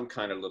some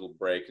kind of little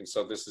break, and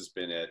so this has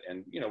been it.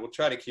 And we'll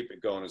try to keep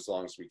it going as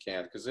long as we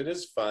can, because it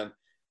is fun,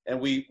 and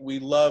we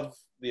love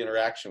the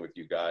interaction with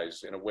you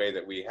guys in a way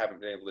that we haven't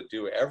been able to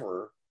do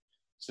ever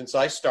since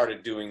I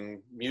started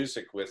doing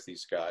music with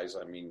these guys.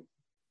 I mean,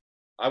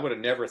 I would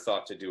have never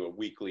thought to do a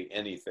weekly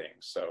anything,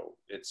 so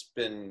it's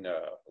been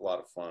a lot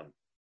of fun.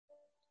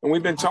 And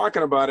we've been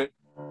talking about it.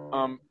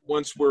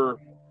 Once we're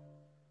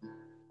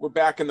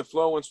back in the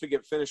flow, once we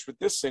get finished with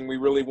this thing, we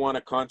really want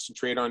to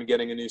concentrate on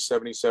getting a new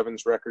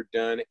 77s record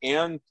done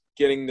and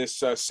getting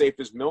this Safe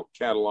as Milk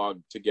catalog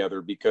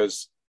together,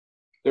 because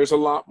there's a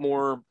lot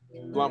more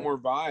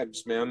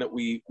vibes, man, that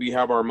we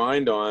have our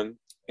mind on,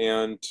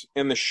 and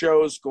the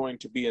show's going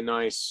to be a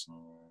nice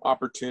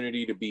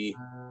opportunity to be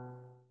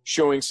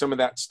showing some of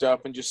that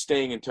stuff and just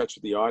staying in touch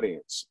with the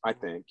audience. I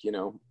think,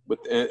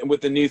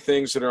 with the new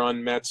things that are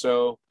on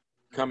Mezzo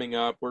coming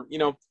up, where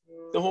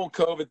the whole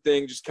COVID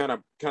thing just kind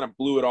of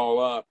blew it all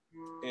up,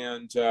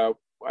 and I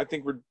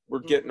think we're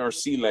getting our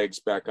sea legs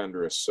back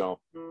under us. So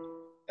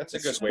that's a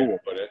good way to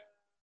put it.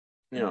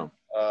 Yeah.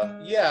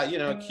 Yeah,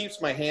 it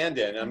keeps my hand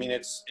in. I mean,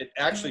 it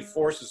actually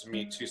forces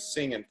me to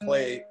sing and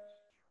play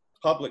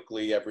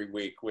publicly every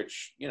week,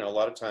 which a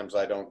lot of times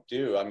I don't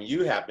do. I mean,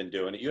 you have been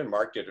doing it. You and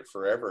Mark did it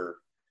forever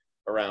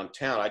around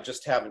town. I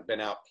just haven't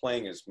been out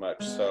playing as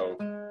much. So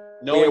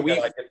knowing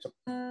that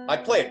I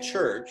play at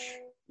church,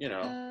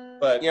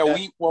 but yeah,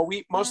 we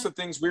most of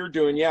the things we were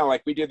doing,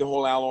 like we did the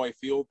whole Alloy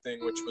Field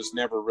thing, which was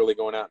never really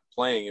going out and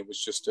playing. It was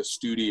just a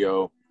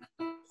studio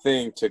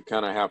thing to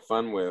kind of have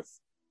fun with.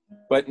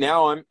 But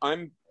now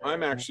I'm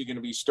actually going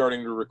to be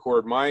starting to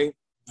record my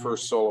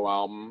first solo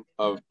album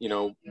of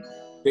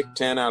pick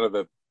 10 out of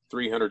the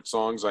 300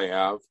 songs I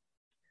have.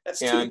 That's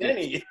too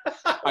many.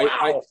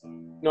 Wow.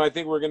 I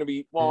think we're going to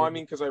be, well, I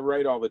mean, because I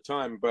write all the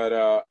time, but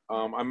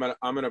I'm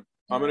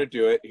gonna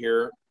do it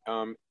here.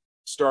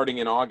 starting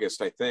in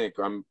August. I think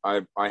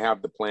I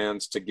have the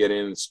plans to get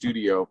in the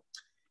studio,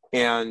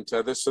 and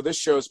this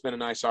show has been a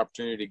nice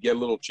opportunity to get a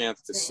little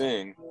chance to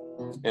sing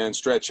and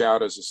stretch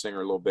out as a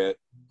singer a little bit.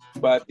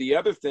 But the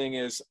other thing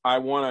is,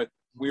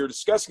 we were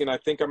discussing, and I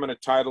think I'm going to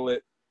title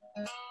it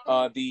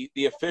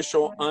the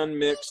official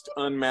unmixed,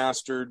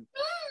 unmastered,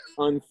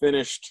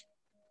 unfinished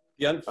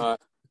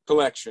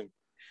collection.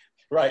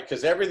 Right,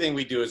 because everything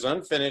we do is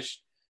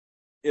unfinished,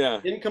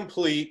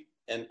 incomplete,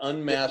 and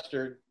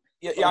unmastered.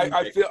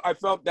 I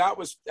felt that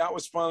was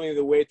finally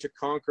the way to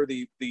conquer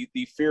the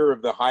fear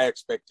of the high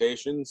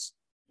expectations.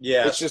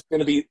 Yeah, it's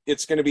going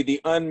to be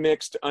the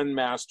unmixed,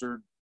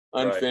 unmastered,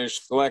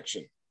 unfinished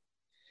collection.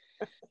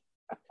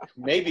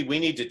 Maybe we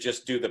need to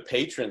just do the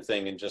patron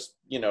thing and just,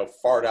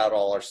 fart out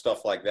all our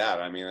stuff like that.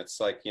 I mean, it's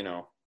like,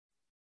 Yeah,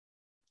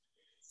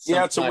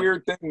 it's a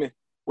weird thing.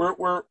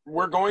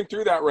 We're going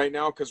through that right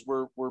now because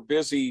we're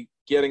busy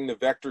getting the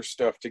Vector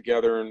stuff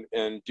together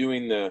and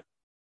doing the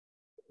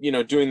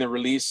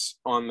release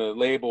on the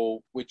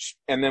label,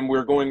 and then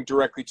we're going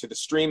directly to the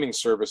streaming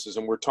services,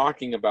 and we're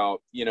talking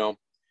about,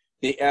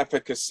 the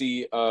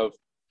efficacy of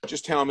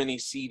just how many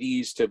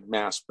CDs to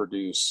mass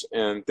produce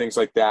and things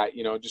like that,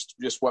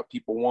 just what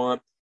people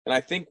want. And I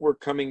think we're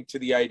coming to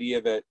the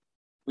idea that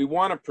we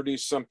want to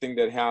produce something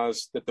that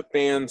the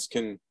fans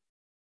can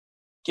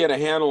get a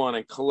handle on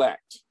and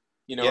collect,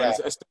 and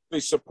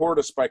especially support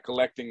us by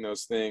collecting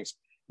those things,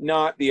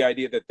 not the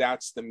idea that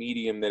that's the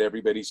medium that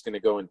everybody's going to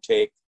go and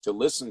take to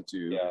listen to.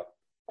 Yeah.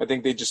 I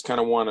think they just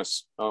kind of want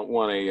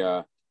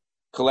a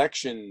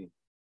collection,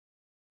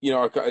 a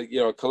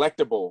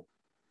collectible.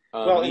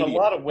 Well, in a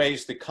lot of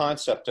ways, the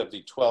concept of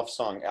the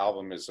 12-song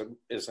album is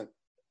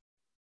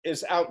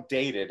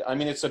outdated. I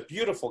mean, it's a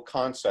beautiful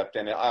concept,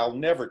 and I'll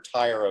never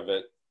tire of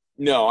it.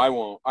 No, I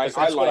won't. That's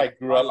what I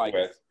grew up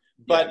with.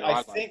 But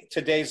I think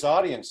today's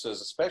audiences,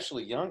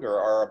 especially younger,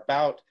 are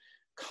about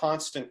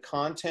constant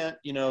content.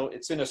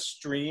 It's in a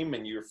stream,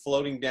 and you're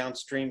floating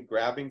downstream,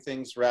 grabbing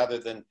things rather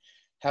than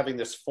having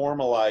this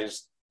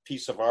formalized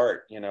piece of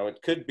art.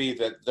 It could be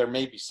that there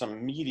may be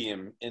some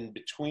medium in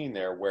between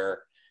there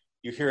where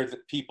you hear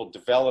that people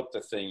develop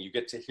the thing, you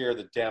get to hear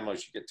the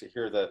demos, you get to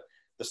hear the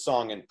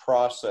song in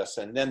process,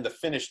 and then the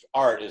finished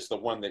art is the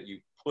one that you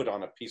put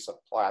on a piece of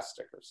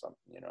plastic or something.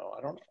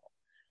 I don't know.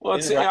 Well,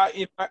 it's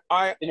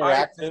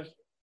interactive.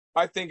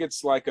 I think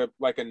it's like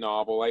a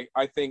novel.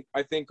 I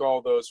think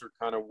all those are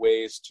kind of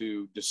ways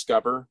to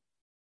discover,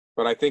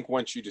 but I think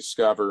once you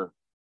discover,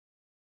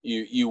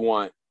 you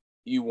want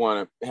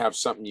to have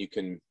something you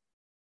can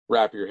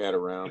wrap your head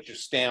around. Put your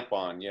stamp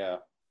on, yeah.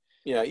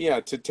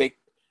 To take.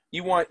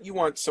 You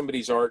want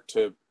somebody's art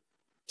to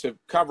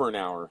cover an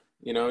hour.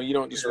 You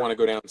don't just want to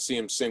go down and see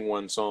them sing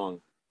one song.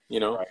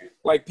 Right.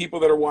 Like people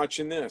that are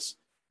watching this.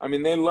 I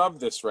mean, they love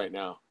this right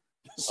now.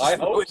 I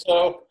hope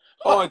so.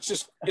 Oh,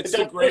 it's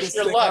the greatest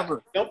thing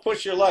ever. Don't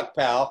push your luck,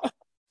 pal.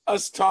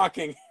 Us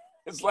talking,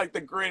 it's like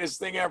the greatest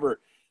thing ever.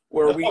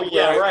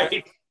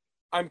 Right.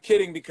 I'm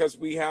kidding, because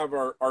we have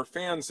our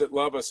fans that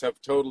love us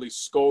have totally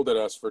scolded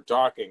us for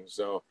talking.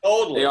 So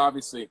totally.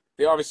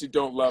 They obviously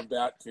don't love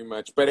that too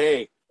much. But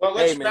hey. Well,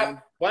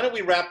 why don't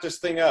we wrap this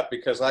thing up,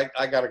 because I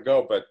got to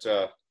go, but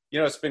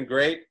it's been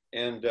great,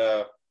 and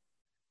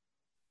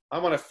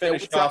I'm going to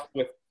finish off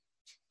with.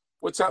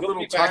 What's that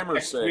little timer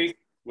say?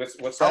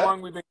 What's how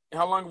that?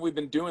 How long have we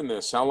been doing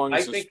this? How long?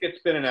 I think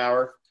it's been an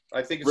hour.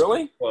 I think it's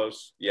really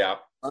close. Yeah.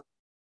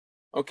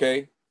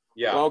 Okay.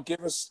 Yeah. Well,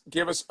 give us.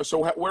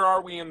 So where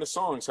are we in the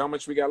songs? How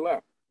much we got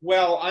left?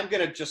 Well, I'm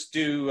going to just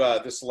do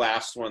this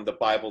last one. The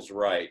Bible's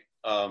Right.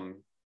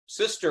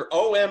 Sister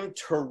O.M.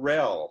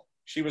 Terrell.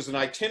 She was an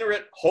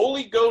itinerant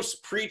Holy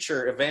Ghost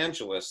preacher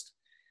evangelist.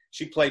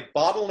 She played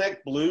bottleneck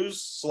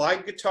blues,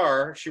 slide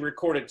guitar. She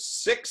recorded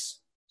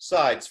 6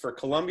 sides for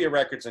Columbia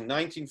Records in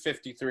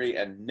 1953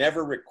 and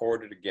never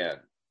recorded again.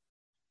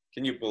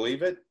 Can you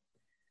believe it?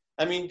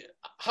 I mean,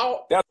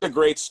 how... That's a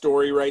great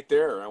story right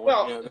there.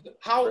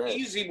 How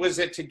easy was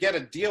it to get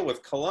a deal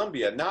with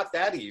Columbia? Not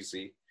that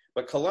easy,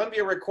 but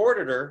Columbia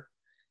recorded her.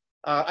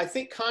 I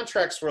think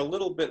contracts were a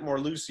little bit more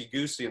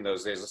loosey-goosey in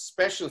those days,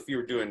 especially if you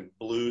were doing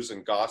blues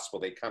and gospel.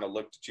 They kind of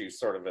looked at you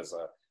sort of as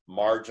a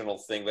marginal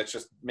thing. Let's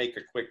just make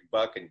a quick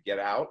buck and get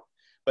out.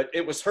 But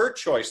it was her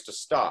choice to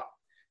stop.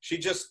 She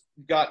just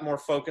got more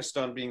focused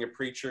on being a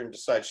preacher and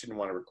decided she didn't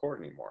want to record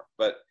anymore.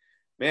 But,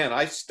 man,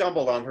 I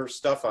stumbled on her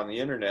stuff on the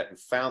internet and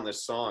found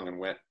this song and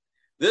went,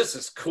 this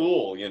is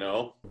cool,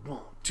 1,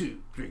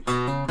 2, 3.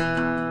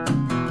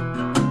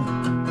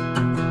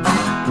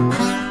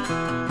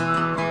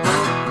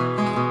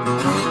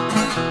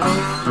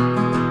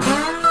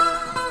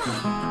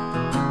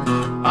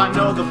 I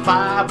know the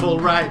Bible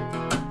right,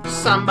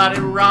 somebody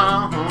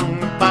wrong.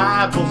 The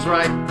Bible's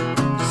right,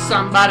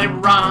 somebody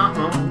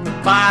wrong. The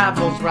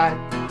Bible's right,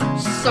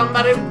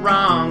 somebody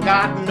wrong.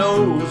 God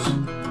knows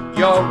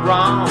you're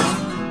wrong.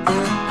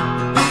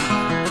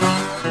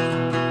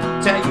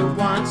 Tell you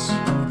once,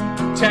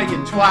 tell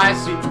you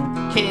twice, you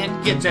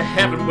can't get to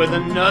heaven with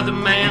another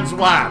man's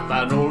wife.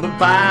 I know the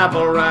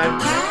Bible right,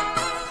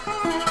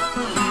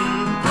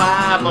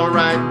 Bible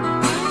right.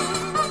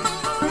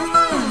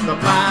 the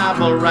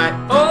Bible right.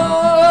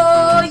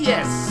 Oh,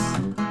 yes,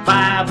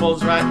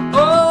 Bible's right.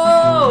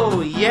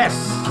 Oh, yes,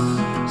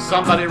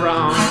 somebody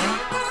wrong.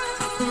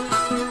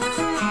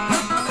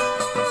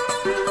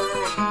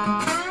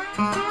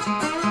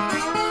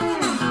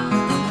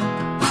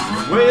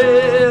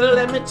 Well,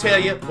 let me tell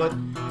you what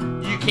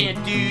you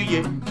can't do.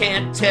 You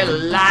can't tell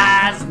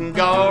lies and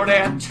go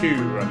there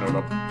too. I know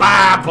the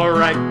Bible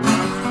right.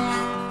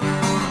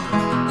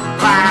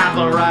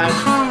 Bible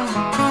right.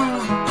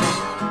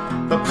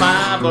 The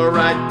Bible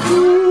right.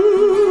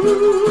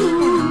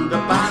 Ooh, the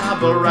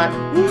Bible right.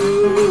 Ooh,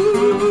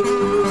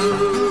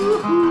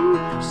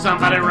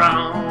 somebody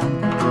wrong.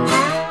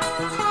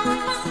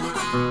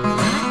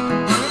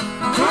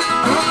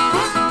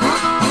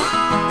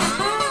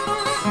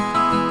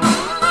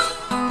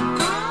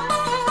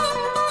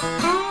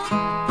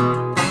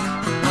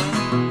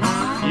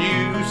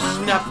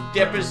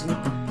 Dippers and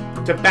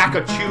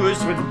tobacco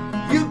chewers, when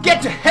you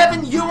get to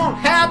heaven you won't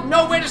have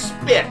nowhere to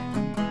spit.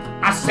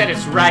 I said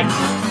it's right.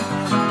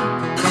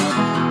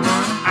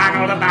 I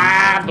know the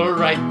Bible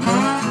right.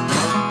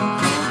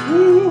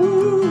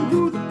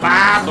 Ooh, the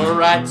Bible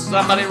right.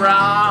 Somebody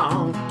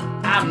wrong.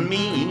 I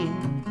mean,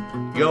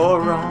 you're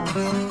wrong.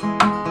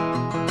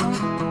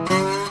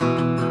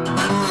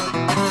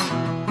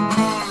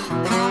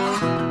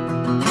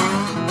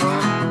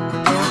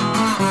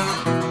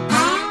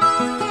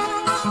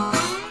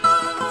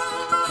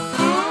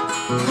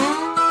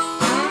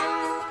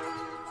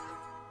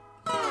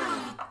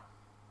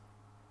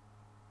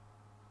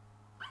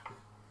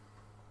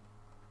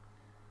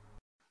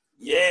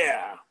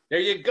 There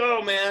you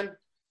go, man.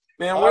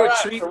 Man, what a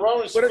treat!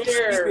 What a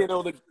treat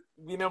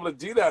being able to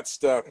do that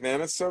stuff,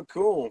 man. It's so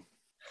cool.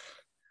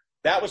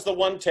 That was the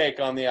one take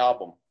on the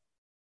album.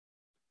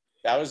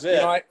 That was it.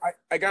 You know,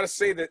 I got to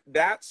say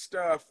that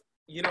stuff.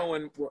 You know,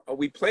 when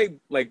we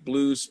played like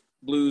blues,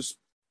 you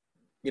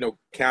know,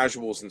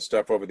 casuals and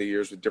stuff over the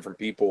years with different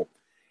people,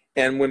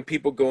 and when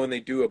people go and they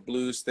do a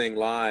blues thing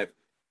live,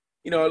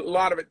 you know, a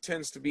lot of it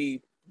tends to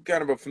be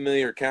kind of a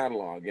familiar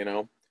catalog, you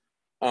know.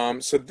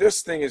 So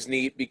this thing is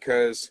neat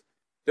because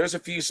there's a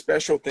few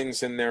special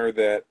things in there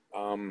that,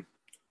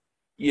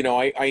 you know,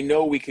 I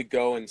know we could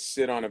go and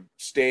sit on a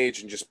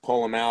stage and just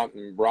pull them out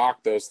and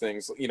rock those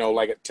things, you know,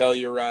 like at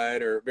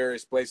Telluride or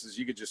various places.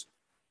 You could just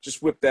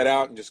whip that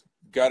out and just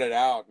gut it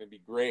out and it'd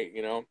be great,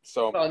 you know.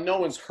 So no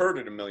one's heard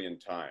it a million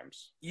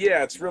times.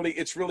 Yeah, it's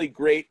really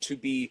great to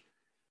be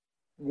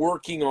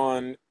working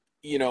on,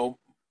 you know,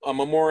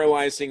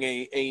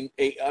 memorializing a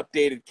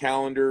updated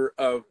calendar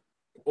of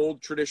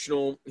old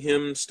traditional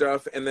hymn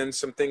stuff, and then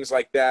some things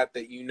like that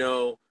you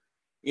know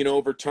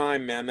over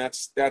time, man,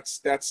 that's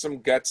some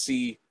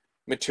gutsy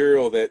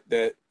material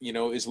that you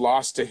know is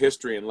lost to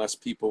history unless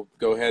people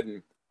go ahead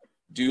and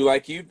do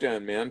like you've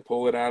done, man.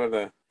 Pull it out of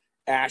the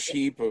ash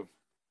heap of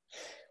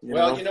you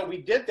know, we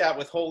did that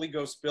with Holy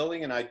Ghost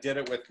Building, and I did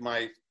it with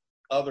my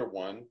other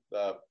one,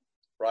 the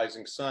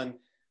Rising Sun.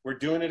 We're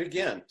doing it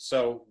again,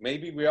 so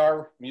maybe we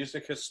are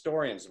music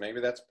historians.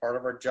 Maybe that's part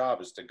of our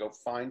job, is to go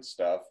find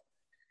stuff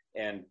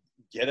and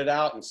get it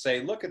out and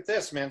say, look at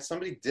this, man,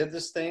 somebody did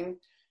this thing.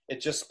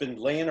 It's just been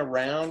laying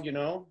around, you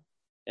know,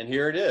 and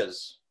here it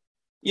is.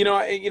 You know,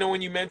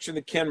 when you mentioned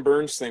the Ken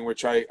Burns thing,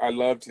 which I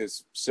loved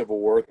his Civil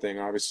War thing,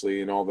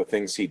 obviously, and all the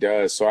things he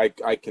does. So I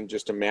can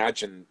just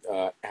imagine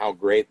how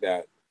great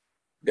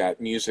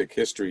that music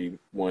history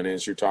one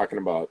is you're talking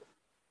about.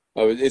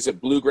 Is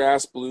it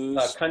bluegrass,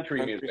 blues?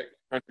 Country music.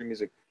 Country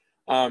music.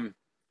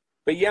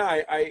 But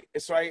yeah, I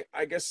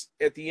guess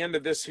at the end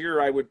of this here,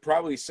 I would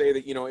probably say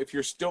that, you know, if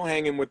you're still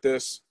hanging with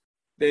this,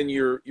 then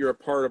you're a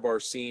part of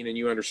our scene and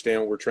you understand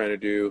what we're trying to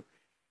do,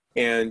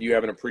 and you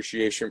have an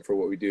appreciation for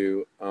what we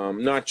do.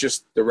 Not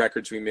just the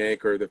records we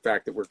make or the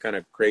fact that we're kind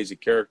of crazy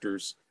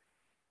characters,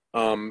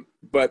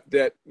 but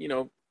that, you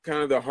know,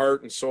 kind of the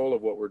heart and soul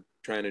of what we're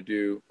trying to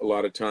do a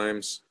lot of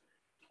times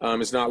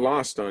is not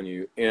lost on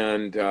you.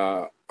 And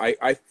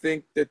I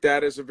think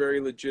that is a very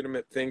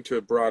legitimate thing to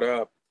have brought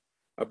up.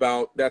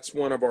 About that's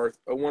one of our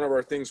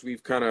things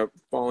we've kind of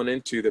fallen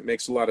into that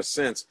makes a lot of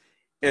sense.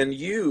 And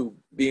you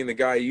being the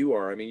guy you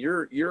are, I mean,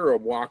 you're a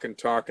walking,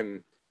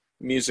 talking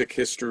music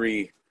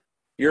history.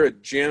 You're a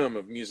gem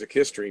of music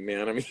history,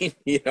 man. I mean,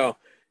 you know,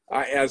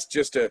 as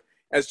just a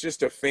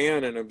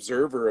fan and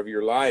observer of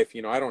your life,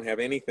 you know, I don't have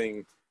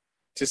anything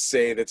to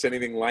say that's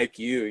anything like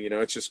you. You know,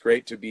 it's just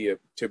great to be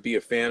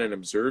a fan and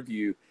observe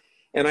you.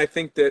 And I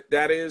think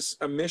that is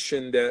a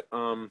mission that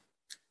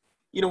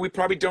you know, we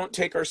probably don't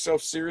take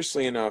ourselves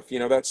seriously enough. You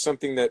know, that's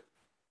something that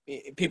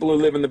people who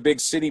live in the big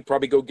city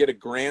probably go get a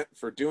grant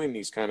for doing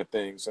these kind of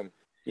things. And,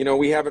 you know,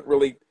 we haven't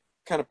really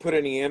kind of put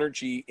any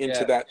energy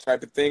into that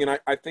type of thing. And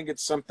I think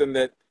it's something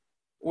that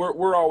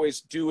we're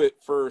always do it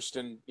first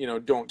and, you know,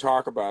 don't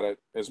talk about it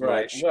as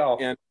much. Well,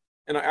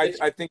 and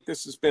I think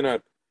this has been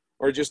a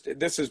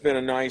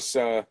nice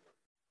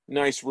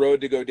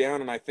road to go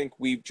down. And I think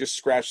we've just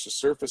scratched the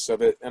surface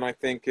of it. And I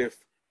think if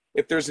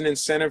there's an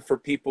incentive for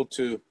people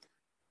to,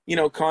 you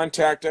know,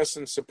 contact us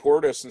and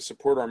support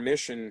our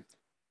mission,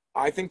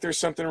 I think there's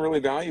something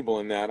really valuable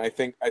in that. I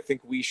think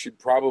we should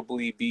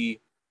probably be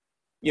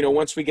you know,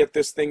 once we get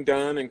this thing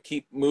done and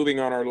keep moving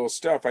on our little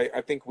stuff,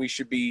 I think we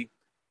should be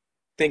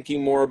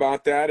thinking more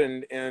about that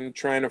and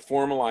trying to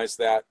formalize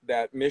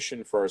that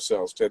mission for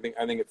ourselves. I think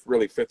it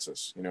really fits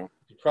us, you know.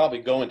 You probably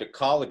go into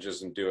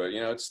colleges and do it,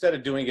 you know, instead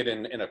of doing it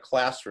in a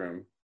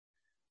classroom.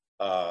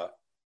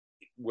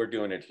 We're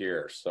doing it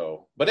here.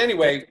 So, but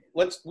anyway,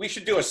 we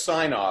should do a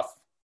sign off.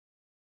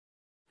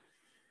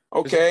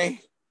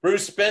 Okay.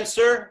 Bruce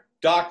Spencer,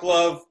 Doc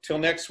Love, till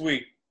next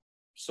week.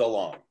 So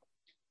long.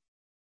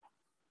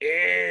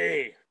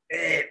 Hey.